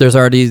 there's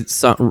already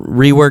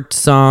reworked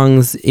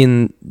songs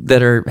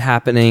that are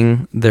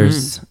happening.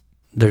 There's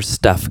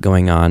stuff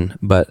going on.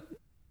 But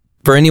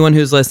for anyone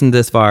who's listened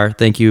this far,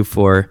 thank you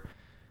for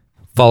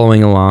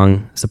following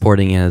along,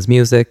 supporting Anna's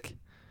music.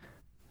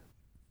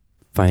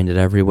 Find it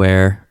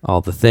everywhere,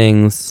 all the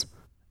things.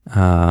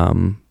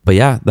 But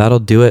yeah, that'll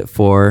do it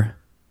for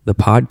the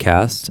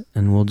podcast,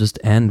 and we'll just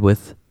end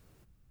with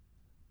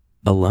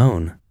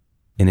Alone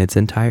in its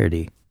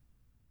entirety.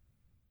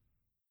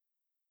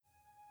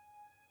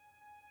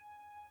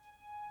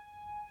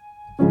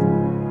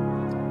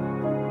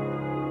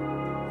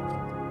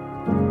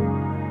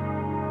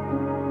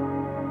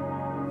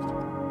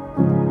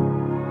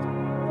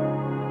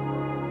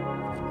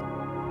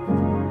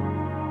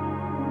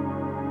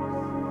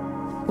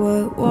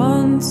 What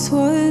once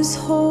was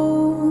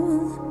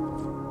whole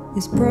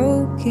is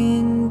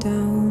broken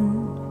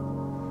down,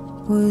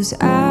 was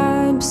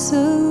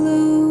absolute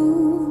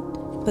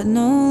but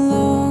no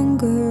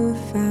longer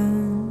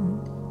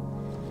found,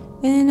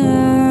 and I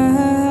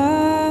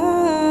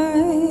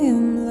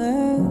am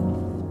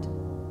left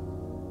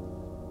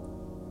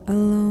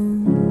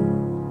alone.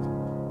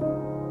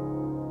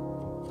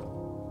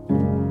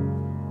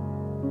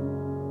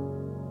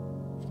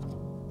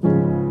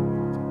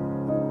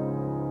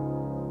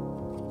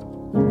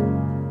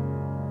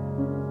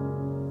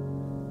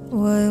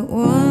 What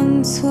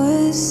once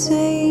was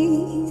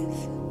safe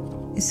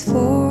is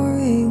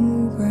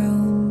foreign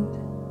ground,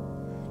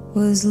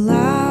 was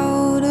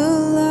loud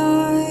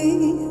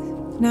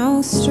alive,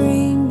 now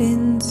strained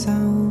in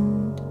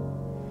sound,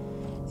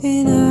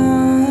 and I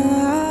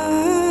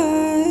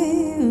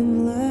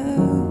am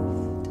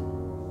left.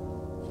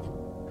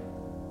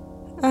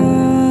 I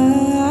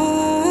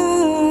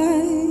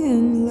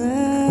am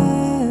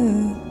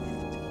left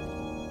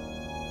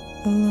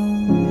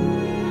alone.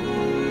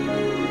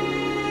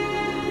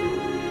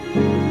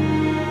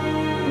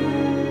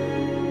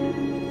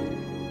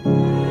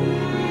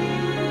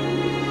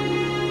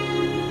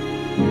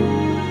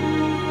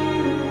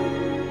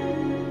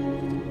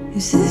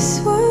 Is this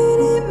what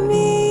it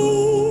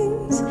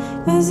means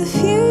as the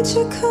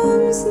future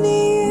comes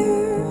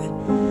near?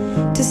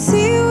 To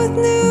see with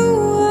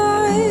new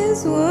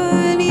eyes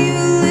what you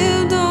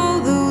lived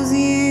all those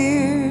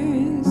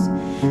years.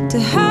 To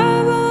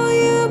have all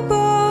your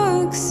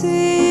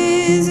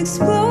boxes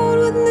explode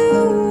with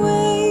new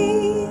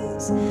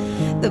ways.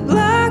 The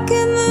black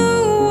and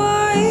the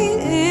white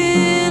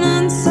and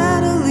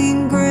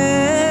unsettling gray.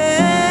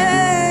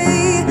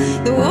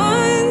 The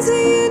ones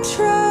that you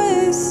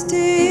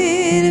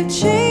trusted have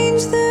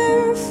changed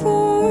their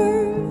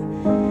form.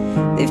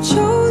 They've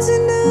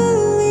chosen to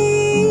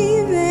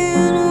leave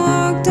and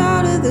walked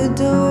out of the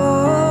door.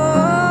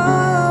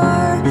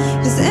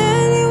 Does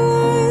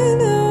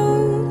anyone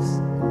else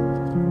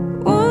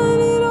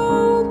want it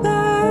all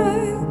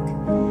back?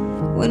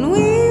 When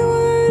we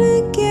were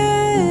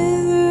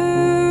together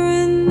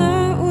and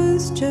that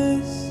was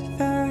just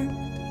fact.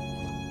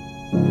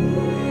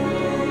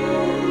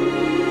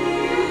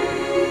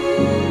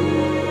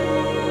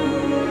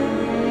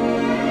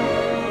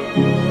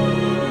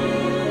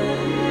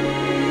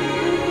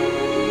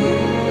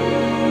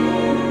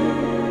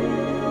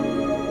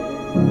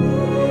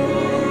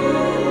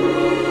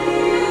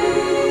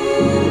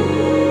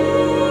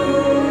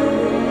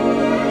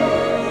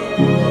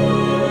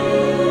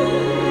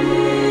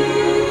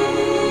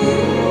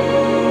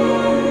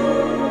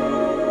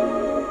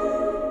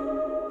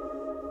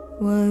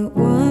 What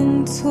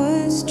once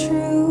was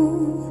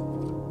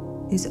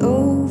true is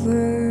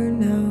over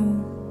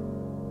now.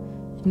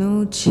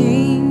 No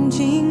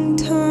changing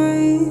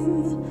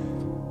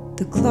time.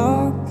 The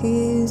clock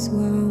is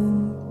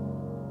wound,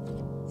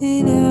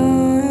 and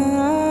I